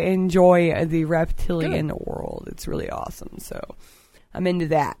 I enjoy the reptilian world. It's really awesome. So I'm into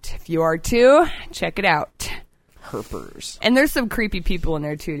that. If you are too, check it out. Herpers. And there's some creepy people in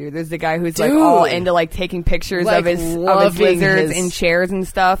there too, dude. There's the guy who's like Dude. all into like taking pictures Like, of his loving lizards his- in chairs and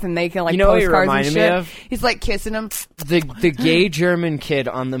stuff, and making like You know what he postcards and reminded me shit. of? He's like kissing them. The gay German kid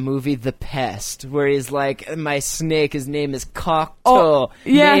on the movie The Pest, where he's like, my snake, his name is Cocteau, Oh,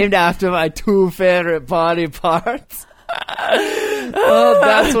 yeah. named after my 2 favorite body parts. Well,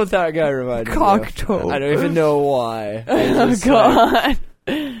 that's what that guy reminded me of. Cocteau. I don't even know why. Oh God.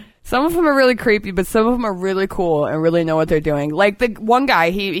 Some of them are really creepy, but some of them are really cool and really know what they're doing. Like the one guy,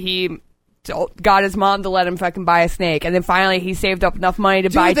 he got his mom to let him fucking buy a snake, and then finally he saved up enough money to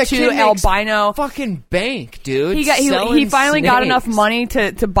buy the 2 kid makes albino. fucking bank, dude. He Selling finally got snakes. enough money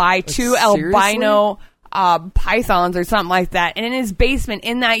to buy 2 seriously? albino pythons or something like that. And in his basement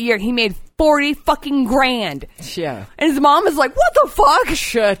in that year, he made 40 fucking grand. Yeah. And his mom is like, what the fuck?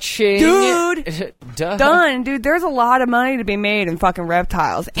 Cha-ching. Dude. Duh. Done, dude. There's a lot of money to be made in fucking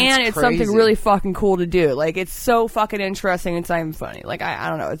reptiles, and it's something crazy. really fucking cool to do. Like, it's so fucking interesting. It's not even funny. Like, I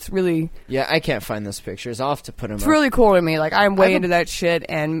don't know. It's really, Yeah, I can't find those pictures. I'll have to put them it's up. really cool to me. Like, I'm way I've- into that shit,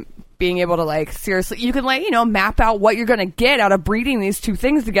 and being able to, like, seriously, you can, like, map out what you're gonna get out of breeding these two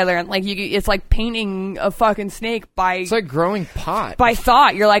things together, and like, it's like painting a fucking snake by It's like growing pot. by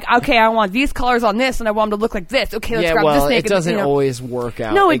thought. You're like, okay, I want these colors on this, and I want them to look like this. Okay, let's yeah, grab well, this snake. it doesn't and, always work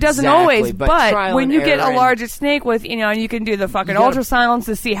out. No, it doesn't exactly, always. But, But trial when and you get a error and- larger snake with, and you can do the fucking You gotta- ultrasounds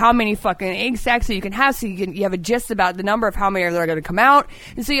to see how many fucking egg sacs that you can have, so you have a gist about the number of how many are going to come out,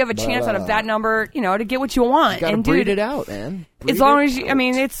 and so you have a chance out of that number, to get what you want. You gotta And breed dude, it out, man. Breed as long it as you, I out.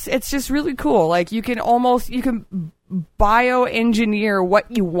 mean, it's just really cool. Like, you can bioengineer what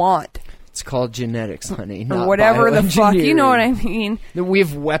you want. It's called genetics, honey. Or Not whatever the fuck, you know what I bioengineering. mean? We've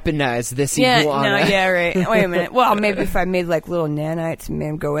weaponized this Yeah, iguana. no, yeah, right. Wait a minute. Well, maybe if I made like little nanites and made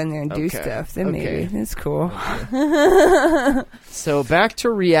them go in there and do Okay, stuff, then okay. maybe that's cool. So back to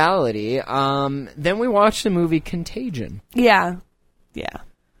reality. Then we watched the movie Contagion. Yeah.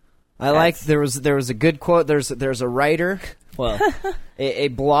 I like there was a good quote. There's a writer, well, a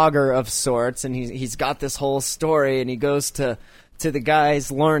blogger of sorts, and he's got this whole story, and he goes to the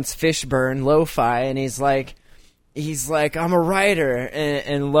guys Lawrence Fishburne, Lo-Fi, and he's like I'm a writer,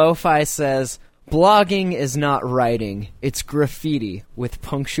 and Lo-Fi says blogging is not writing, it's graffiti with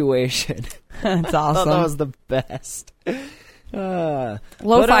punctuation. That's I awesome. thought that was the best.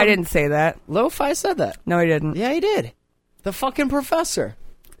 Lo-Fi didn't say that. Lo-Fi said that. No, he didn't. Yeah, he did. The fucking professor.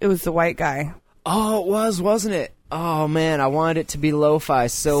 It was the white guy. Oh, it was, wasn't it? Oh man, I wanted it to be Lo-Fi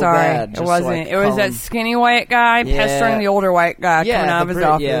so Sorry, bad. it just wasn't. so I could It was call that him- skinny white guy Yeah. pestering the older white guy coming out of the his Brit-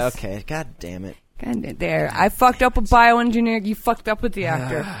 office. Yeah, okay. God damn it. God, there. I fucked up with bioengineer. You fucked up with the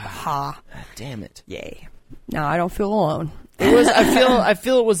actor. Ha. God damn it. Yay. No, I don't feel alone. It was. I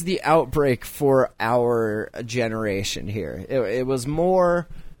feel it was the outbreak for our generation here. It was more.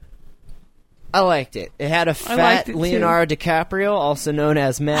 I liked it. It had a liked fat it too. Leonardo DiCaprio, also known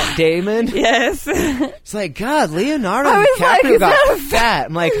as Matt Damon. Yes. It's like, God, Leonardo I was like, DiCaprio is got that a fat.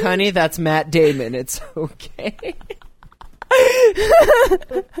 I'm like, honey, that's Matt Damon. It's okay.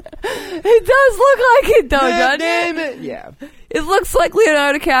 It does look like it, though, Matt doesn't it? Damon. Yeah. It looks like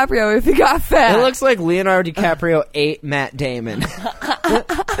Leonardo DiCaprio if he got fat. It looks like Leonardo DiCaprio ate Matt Damon.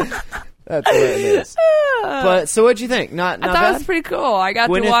 That's what it is. But so, what'd you think? Not I thought bad. it was pretty cool. I got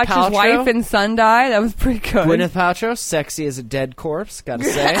Gwyneth to watch Paltrow? his wife and son die. That was pretty good. Gwyneth Paltrow, sexy as a dead corpse. Gotta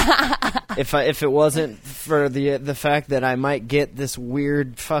say, if it wasn't for the fact that I might get this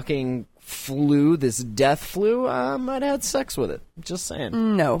weird fucking flu, this death flu, I might have had sex with it. Just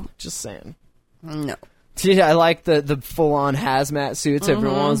saying. No. Just saying. No. Yeah, I like the full on hazmat suits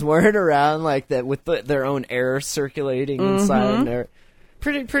everyone's wearing around like that with their own air circulating inside. And their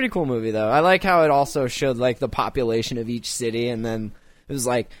pretty cool movie though. I like how it also showed like the population of each city, and then it was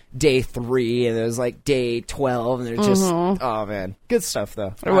like day 3 and it was like day 12, and they're just oh man, good stuff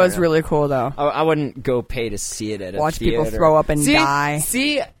though. It was really cool, though. I wouldn't go pay to see it at a Watch people theater. throw up and die.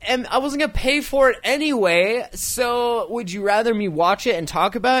 See, and I wasn't gonna pay for it anyway. So, would you rather me watch it and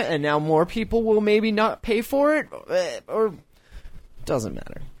talk about it, and now more people will maybe not pay for it, or doesn't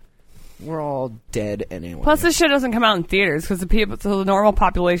matter? We're all dead anyway. Plus, this shit doesn't come out in theaters because the normal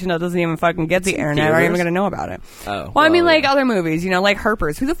population that doesn't even fucking get the internet aren't even theaters? going to know about it. Oh, Well, I mean, well, like yeah. other movies, like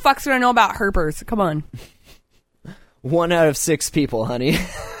Herpers. Who the fuck's going to know about Herpers? Come on. 1 out of 6 people, honey.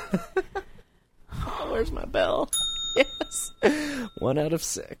 Where's my bell? Yes, 1 out of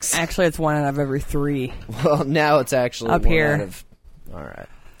 6. Actually, it's 1 out of every 3. Well, now it's actually Up 1 here. out of. All right.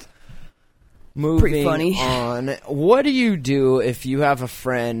 Moving funny. on. What do you do if you have a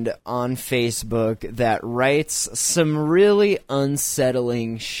friend on Facebook that writes some really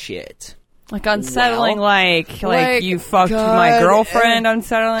unsettling shit? Like unsettling, Well, like you fucked God, my girlfriend,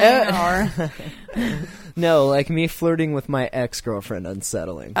 unsettling, or No, like me flirting with my ex-girlfriend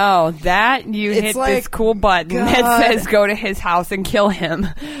unsettling. oh, that you It's hit like, this cool button that God. says go to his house and kill him.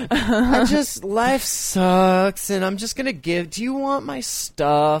 Life sucks, and I'm just gonna do you want my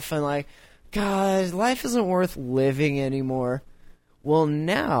stuff? And like, God, life isn't worth living anymore. Well,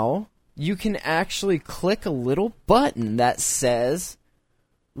 now you can actually click a little button that says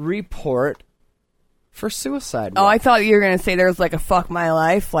report for suicide. Oh, I watch. thought you were gonna say there's like a "fuck my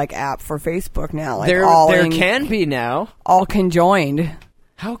life" like app for Facebook now. Like there all can be now. all conjoined.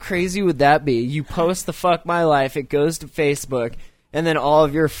 How crazy would that be? You post the fuck my life, it goes to Facebook, And then all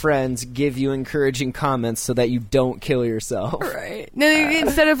of your friends give you encouraging comments so that you don't kill yourself. Right. No,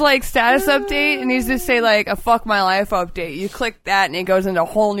 instead of like status update, it needs to say like a fuck my life update. You click that and it goes into a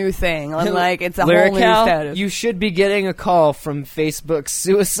whole new thing. And like it's a whole new Lyrical, status. you should be getting a call from Facebook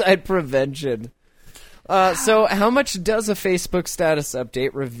Suicide Prevention. So how much does a Facebook status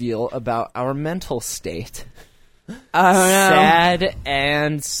update reveal about our mental state? I don't know. Sad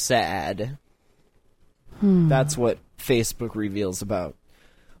and sad. That's what Facebook reveals about.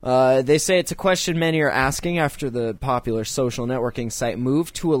 They say it's a question many are asking after the popular social networking site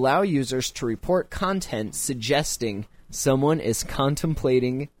moved to allow users to report content suggesting someone is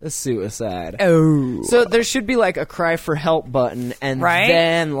contemplating a suicide. Oh. So there should be like a cry for help button and Right?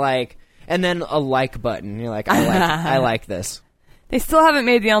 then a like button. You're like, I like this. They still haven't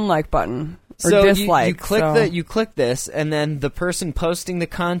made the unlike button. Or So dislike. you click this, and then the person posting the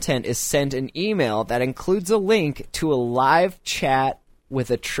content is sent an email that includes a link to a live chat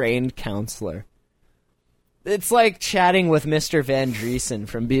with a trained counselor. It's like chatting with Mr. Van Driesen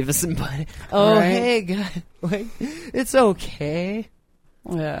from Beavis and Butthead. Oh, Right. hey, guys. Like, it's okay.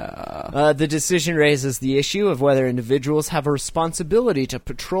 Yeah. The decision raises the issue of whether individuals have a responsibility to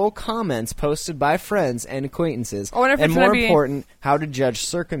patrol comments posted by friends and acquaintances, I wonder if and it's more gonna be- important, how to judge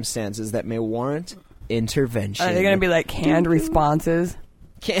circumstances that may warrant intervention. Are they going to be like canned responses?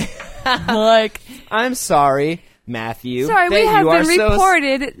 Can't- Like, I'm sorry, Matthew. sorry, that we have you are been so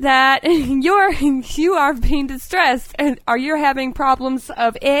reported that you are being distressed. And are you having problems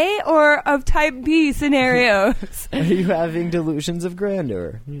of A or of type B scenarios? Are you having delusions of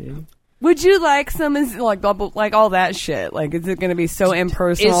grandeur? Would you like some like all that shit? Like, is it going to be so Is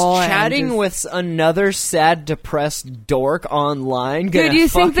impersonal? and chatting just- with another sad, depressed dork online gonna Dude, you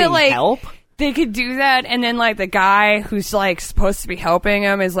think that fucking like help? they could do that, and then like the guy who's like supposed to be helping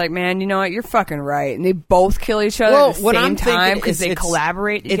him is like, man, you know what? You're fucking right, and they both kill each other at the what same I'm time thinking because is they it's-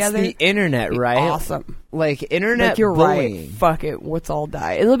 collaborate together. It's the internet, right? Awesome. Like internet Like you're bullying. right. Fuck it. Let's all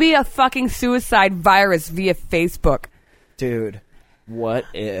die. It'll be a fucking suicide virus via Facebook. Dude, what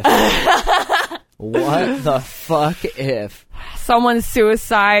if? What the fuck if? Someone's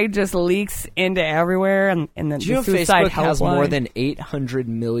suicide just leaks into everywhere, and then Do you know the suicide Facebook has more helpline- than 800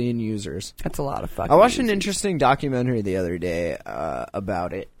 million users? That's a lot of fucking. I watched an users. interesting documentary the other day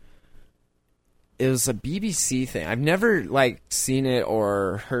about it. It was a BBC thing. I've never like seen it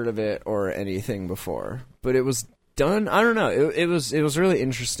or heard of it or anything before, but it was done. I don't know. It was really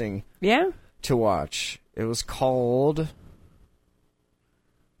interesting Yeah. to watch. It was called.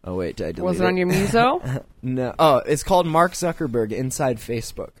 Oh wait, did I delete Was it on your Muso? No. Oh, it's called Mark Zuckerberg Inside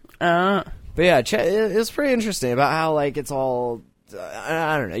Facebook. But yeah, it's pretty interesting about how like it's all.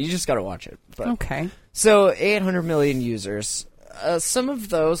 I don't know. You just got to watch it. But. Okay. So 800 million users. Some of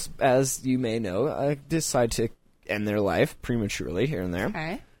those, as you may know, decide to end their life prematurely here and there.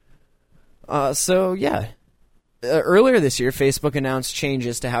 Okay. So yeah. Earlier this year, Facebook announced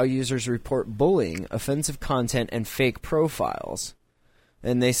changes to how users report bullying, offensive content, and fake profiles.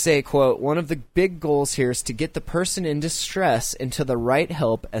 And they say, quote, one of the big goals here is to get the person in distress into the right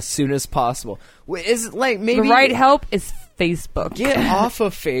help as soon as possible. Is it like maybe The right help is Facebook. get off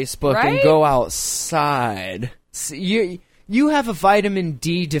of Facebook and Right? go outside. You have a vitamin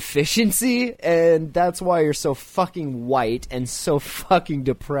D deficiency, and that's why you're so fucking white and so fucking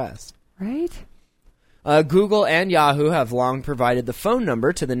depressed. Right? Google and Yahoo have long provided the phone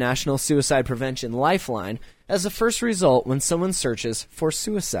number to the National Suicide Prevention Lifeline as a first result when someone searches for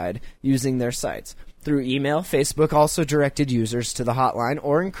suicide using their sites. Through email, Facebook also directed users to the hotline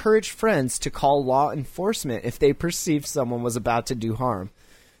or encouraged friends to call law enforcement if they perceived someone was about to do harm.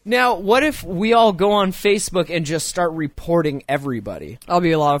 Now, what if we all go on Facebook and just start reporting everybody? That'll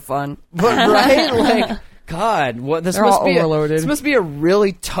be a lot of fun. But, right? Like, God, what this They're must all be overloaded. this must be a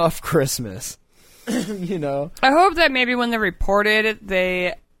really tough Christmas. You know? I hope that maybe when they report it,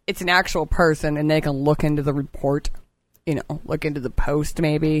 it's an actual person and they can look into the report. You know, look into the post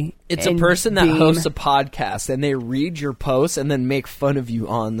maybe. It's a and person that deem- hosts a podcast, and they read your posts and then make fun of you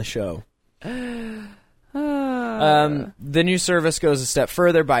on the show. The new service goes a step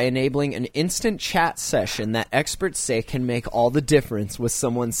further by enabling an instant chat session that experts say can make all the difference with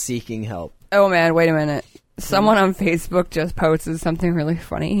someone seeking help. Oh man, wait a minute. Someone on Facebook just posted something really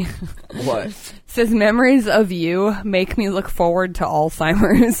funny. What? Says memories of you make me look forward to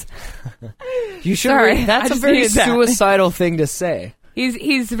Alzheimer's. You should. Sorry, I That's a just very needed that. suicidal thing to say.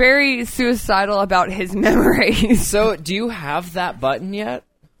 He's very suicidal about his memories. So, do you have that button yet?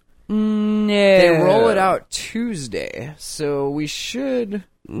 No. They roll it out Tuesday, so we should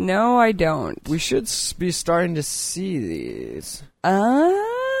No, I don't. be starting to see these.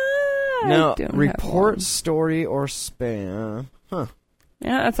 I No, don't have report one. story or spam. Huh.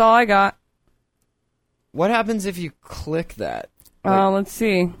 Yeah, that's all I got. What happens if you click that? Let's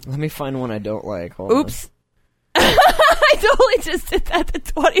see. Let me find one I don't like. Hold on. Oops. I totally just did that to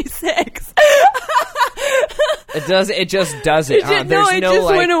 26. It just does it. Huh? It There's just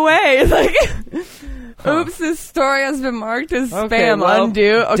like, went away. Like, oops, this story has been marked as Okay, spam. well,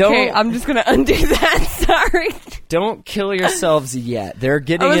 Undo. Okay, don't- I'm just gonna undo that. Sorry. Don't kill yourselves yet. They're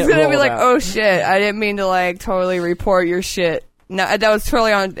getting I was it gonna be rolled like, out. oh shit, I didn't mean to like totally report your shit. No, that was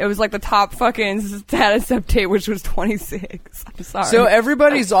totally on. It was like the top fucking status update, which was 26. I'm sorry. So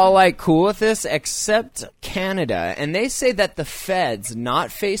everybody's all like cool with this except Canada, and they say that the feds, not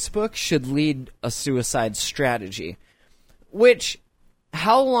Facebook, should lead a suicide strategy. Which,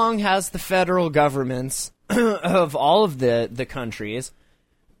 how long has the federal governments of all of the countries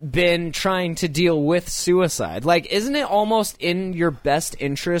been trying to deal with suicide? Like, isn't it almost in your best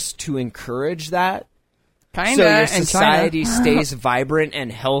interest to encourage that? Kinda, So your and society China. stays vibrant and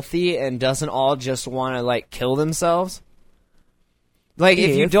healthy and doesn't all just want to, like, kill themselves? Like,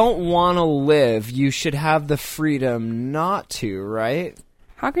 if you don't want to live, you should have the freedom not to, right?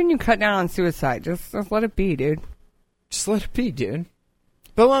 How can you cut down on suicide? Just let it be, dude. Just let it be, dude.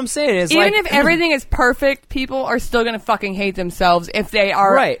 But what I'm saying is, Even like, if everything is perfect, people are still gonna fucking hate themselves if they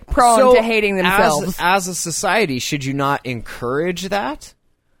are right. prone So to hating themselves. As a society, should you not encourage that?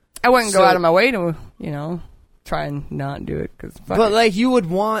 I wouldn't so- go out of my way to, try and not do it because. But like, you would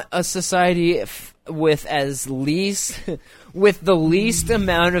want a society with with the least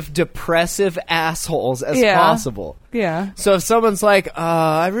amount of depressive assholes as Yeah. possible. yeah. So if someone's like,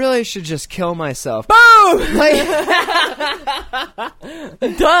 I really should just kill myself. Boom! Like,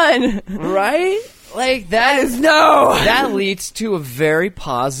 Done. right? Like, that is No. that leads to a very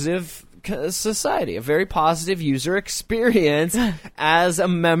positive society, a very positive user experience as a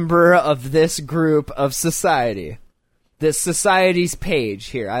member of this group of society. This society's page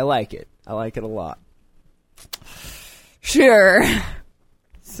here. I like it. I like it a lot. Sure.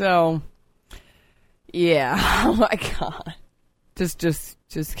 So, yeah. Oh my god. Just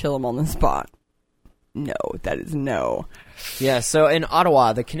kill him on the spot. No, that is no. Yeah, so in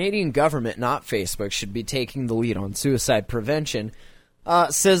Ottawa, the Canadian government, not Facebook, should be taking the lead on suicide prevention,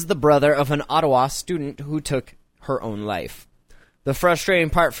 says the brother of an Ottawa student who took her own life. The frustrating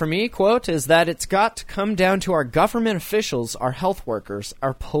part for me, quote, is that it's got to come down to our government officials, our health workers,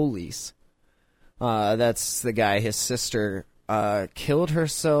 our police. That's the guy, his sister, killed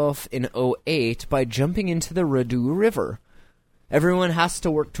herself in 2008 by jumping into the Rideau River. Everyone has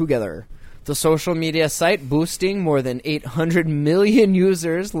to work together. The social media site, boosting more than 800 million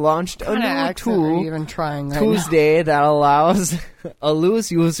users, launched a new tool even trying right Tuesday that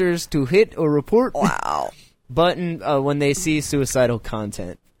allows users to hit or report Wow. button when they see suicidal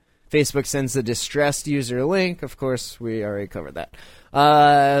content. Facebook sends a distressed user link. Of course, we already covered that.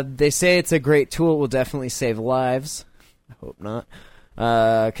 They say it's a great tool. It will definitely save lives. I hope not.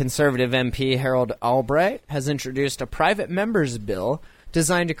 Conservative MP Harold Albright has introduced a private members bill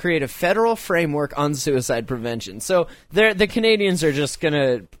designed to create a federal framework on suicide prevention. So the Canadians are just going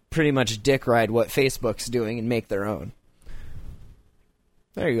to pretty much dick ride what Facebook's doing and make their own.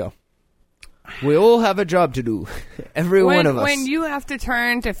 There you go. We all have a job to do. Every one of us. When you have to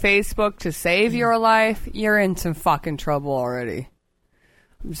turn to Facebook to save your life, you're in some fucking trouble already.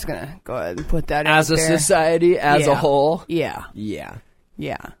 I'm just gonna go ahead and put that as out a there. society, as a Yeah. whole. Yeah. Yeah.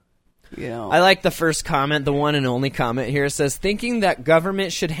 Yeah. You know. I like the first comment, the one and only comment here. It says, thinking that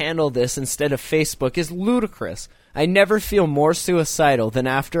government should handle this instead of Facebook is ludicrous. I never feel more suicidal than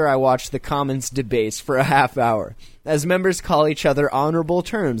after I watch the Commons debates for a half hour, as members call each other honorable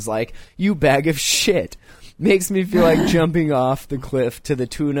terms like, you bag of shit. Makes me feel like jumping off the cliff to the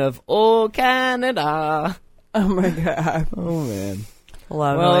tune of, oh, Canada. Oh my god. Oh, man.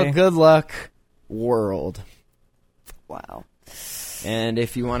 Lovely. Well, good luck, world. Wow. And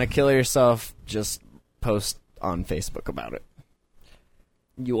if you want to kill yourself, just post on Facebook about it.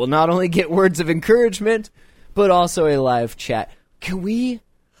 You will not only get words of encouragement, but also a live chat. Can we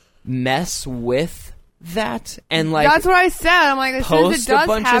mess with that? And like, That's what I said. I'm like, as soon as post it a does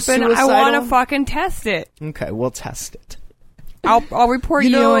bunch of happen, I want suicidal- to fucking test it. okay, we'll test it. I'll report You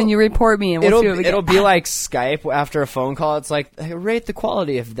you, know, and you report me, and we'll see what we it'll get. be like Skype after a phone call. It's like, hey, rate the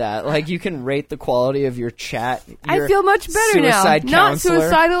quality of that. Like, you can rate the quality of your chat. I your feel much better now. suicide Not counselor.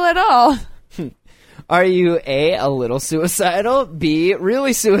 suicidal at all. Are you A, little suicidal, B,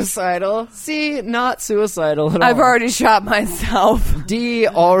 really suicidal, C, not suicidal at all? I've already shot myself. D,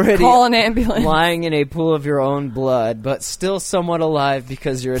 already Call an ambulance. lying in a pool of your own blood, but still somewhat alive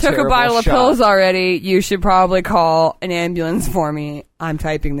because you're a Took a terrible bottle of shot. pills already. You should probably call an ambulance for me. I'm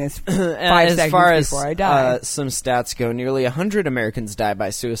typing this 5 As seconds far as before I die. some stats go, nearly 100 Americans die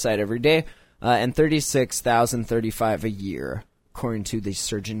by suicide every day, and 36,035 a year, according to the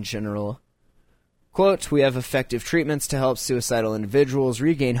Surgeon General. Quote, we have effective treatments to help suicidal individuals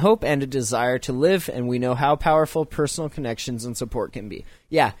regain hope and a desire to live, and we know how powerful personal connections and support can be.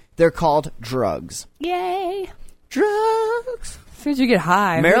 Yeah, they're called drugs. Yay. Drugs! As soon as you get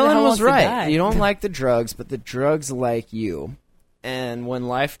high. who the Marilyn hell was wants to right. die? You don't like the drugs, but the drugs like you. And when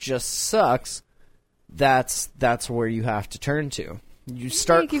life just sucks, that's where you have to turn to. You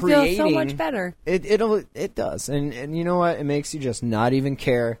start Make you creating. feel so much better. It does, and you know what? It makes you just not even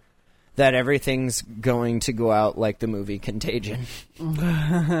care that everything's going to go out like the movie Contagion.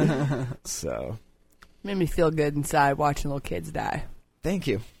 So, Made me feel good inside watching little kids die. thank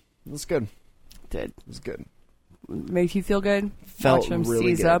you. It was good. Did. It was good. Make you feel good? Felt Watch them really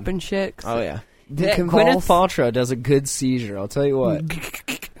seize good. up and shit. Oh yeah. They Gwyneth convulse. Paltrow does a good seizure. I'll tell you what.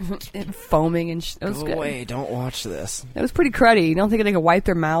 And foaming and shit. That was Go good. away! Don't watch this. That was pretty cruddy. You don't think they could wipe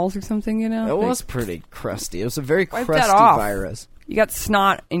their mouths or something, you know? It Like, was pretty crusty. It was a very Wipe that crusty off. virus. You got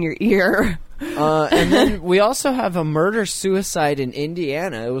snot in your ear. And then we also have a murder-suicide in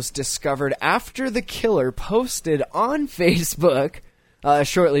Indiana. It was discovered after the killer posted on Facebook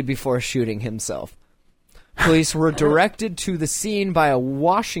shortly before shooting himself. Police were directed to the scene by a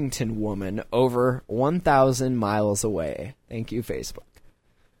Washington woman over 1,000 miles away. Thank you, Facebook.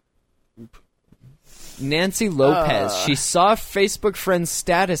 Nancy Lopez. She saw a Facebook friend's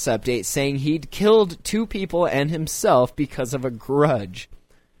status update saying he'd killed 2 people and himself because of a grudge.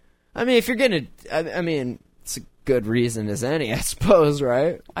 I mean, if you're gonna... I mean, it's a good reason as any, I suppose,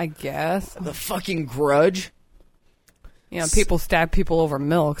 right? I guess. The fucking grudge. You know, people stab people over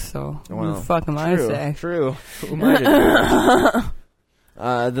milk, so Well, what the fuck am I true, say? True. Who am I to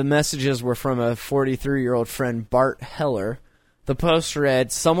do? The messages were from a 43-year-old friend, Bart Heller. The post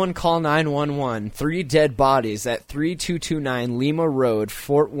read, someone call 911. 3 dead bodies at 3229 Lima Road,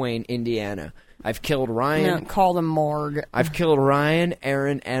 Fort Wayne, Indiana. I've killed Ryan. No, call them morgue. I've killed Ryan,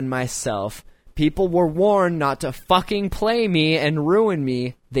 Aaron, and myself. People were warned not to fucking play me and ruin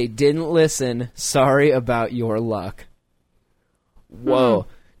me. They didn't listen. Sorry about your luck. Whoa.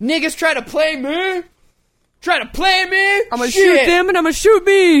 Niggas try to play me? Try to play me? I'm gonna Shit. shoot them and I'm gonna shoot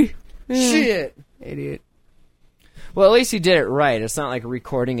me. Shit. Idiot. Well, at least you did it right. It's not like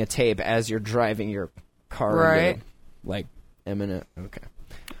recording a tape as you're driving your car. Right. Into, like, imminent. Okay.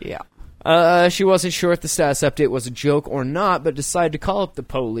 Yeah. She wasn't sure if the status update was a joke or not, but decided to call up the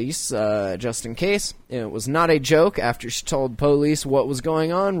police just in case. It was not a joke. After she told police what was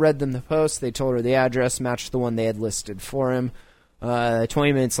going on, read them the post, they told her the address matched the one they had listed for him.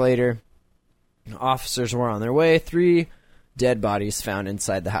 20 minutes later, officers were on their way. 3 dead bodies found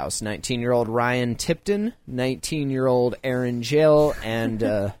inside the house. 19-year-old Ryan Tipton, 19-year-old Aaron Jail,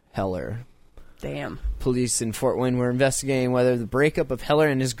 and Heller. Damn. Police in Fort Wayne were investigating whether the breakup of Heller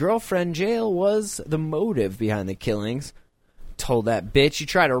and his girlfriend Jail was the motive behind the killings. Told that bitch, you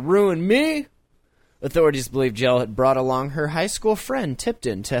try to ruin me? Authorities believe Jail had brought along her high school friend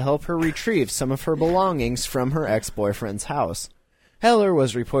Tipton to help her retrieve some of her belongings from her ex-boyfriend's house. Heller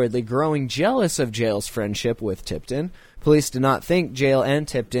was reportedly growing jealous of Jail's friendship with Tipton. Police did not think Jail and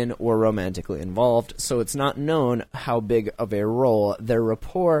Tipton were romantically involved, so it's not known how big of a role their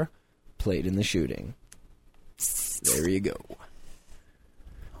rapport played in the shooting. There you go.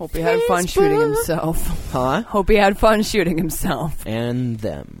 Hope he had fun shooting himself. Huh? Hope he had fun shooting himself. And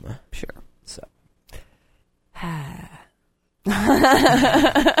them. Sure. So.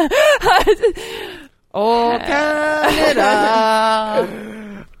 Oh, Canada.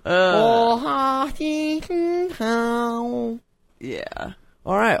 Yeah.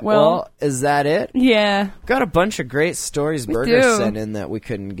 All right. Well- Well, is that it? Yeah. Got a bunch of great stories We Burger do. sent in that we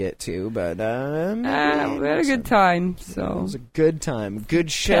couldn't get to, but We had a good time, It so. was a good time.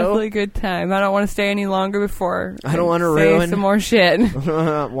 Good show. Definitely a good time. I don't want to stay any longer before I don't wanna say ruin- some more shit. I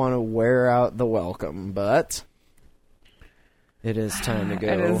don't want to wear out the welcome, but it is time to go.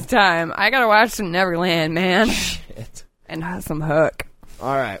 It is time. I gotta watch some Neverland, man. Shit. And have some Hook.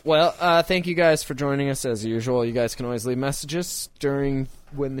 All right. Well, thank you guys for joining us as usual. You guys can always leave messages during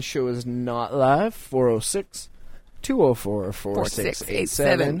when the show is not live.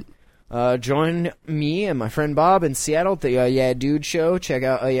 406-204-4687. Join me and my friend Bob in Seattle at the Yeah Dude show. Check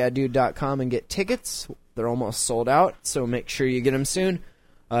out yeahdude.com and get tickets. They're almost sold out, so make sure you get them soon.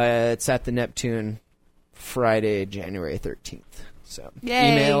 It's at the Neptune Friday, January 13th. So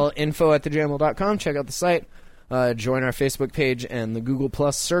Yay. email info@thejamhole.com. Check out the site. Join our Facebook page and the Google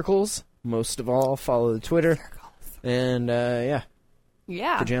Plus circles. Most of all, follow the Twitter. And,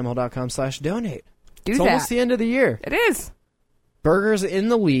 Yeah. thejamhole.com/donate. Do It's that. almost the end of the year. It is. Burgers in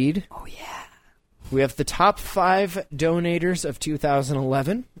the lead. Oh, yeah. We have the top 5 donators of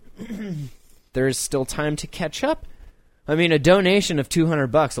 2011. There is still time to catch up. I mean, a donation of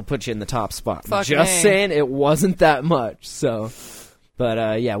 $200 will put you in the top spot. Fucking Just A. saying, it wasn't that much. So,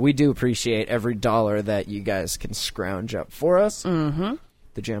 but yeah, we do appreciate every dollar that you guys can scrounge up for us. Mm-hmm.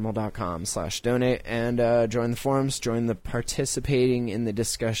 thejamhole.com/donate and join the forums. Join the participating in the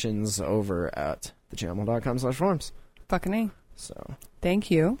discussions over at thejamhole.com/forums. Fucking A. So, Thank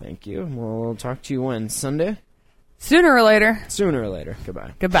you. thank you. We'll talk to you when? Sunday? Sooner or later. Sooner or later.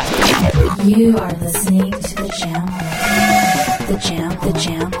 Goodbye. Goodbye. You are listening to The Jam Hole. The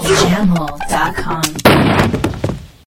Jam Hole. TheJamHole.com.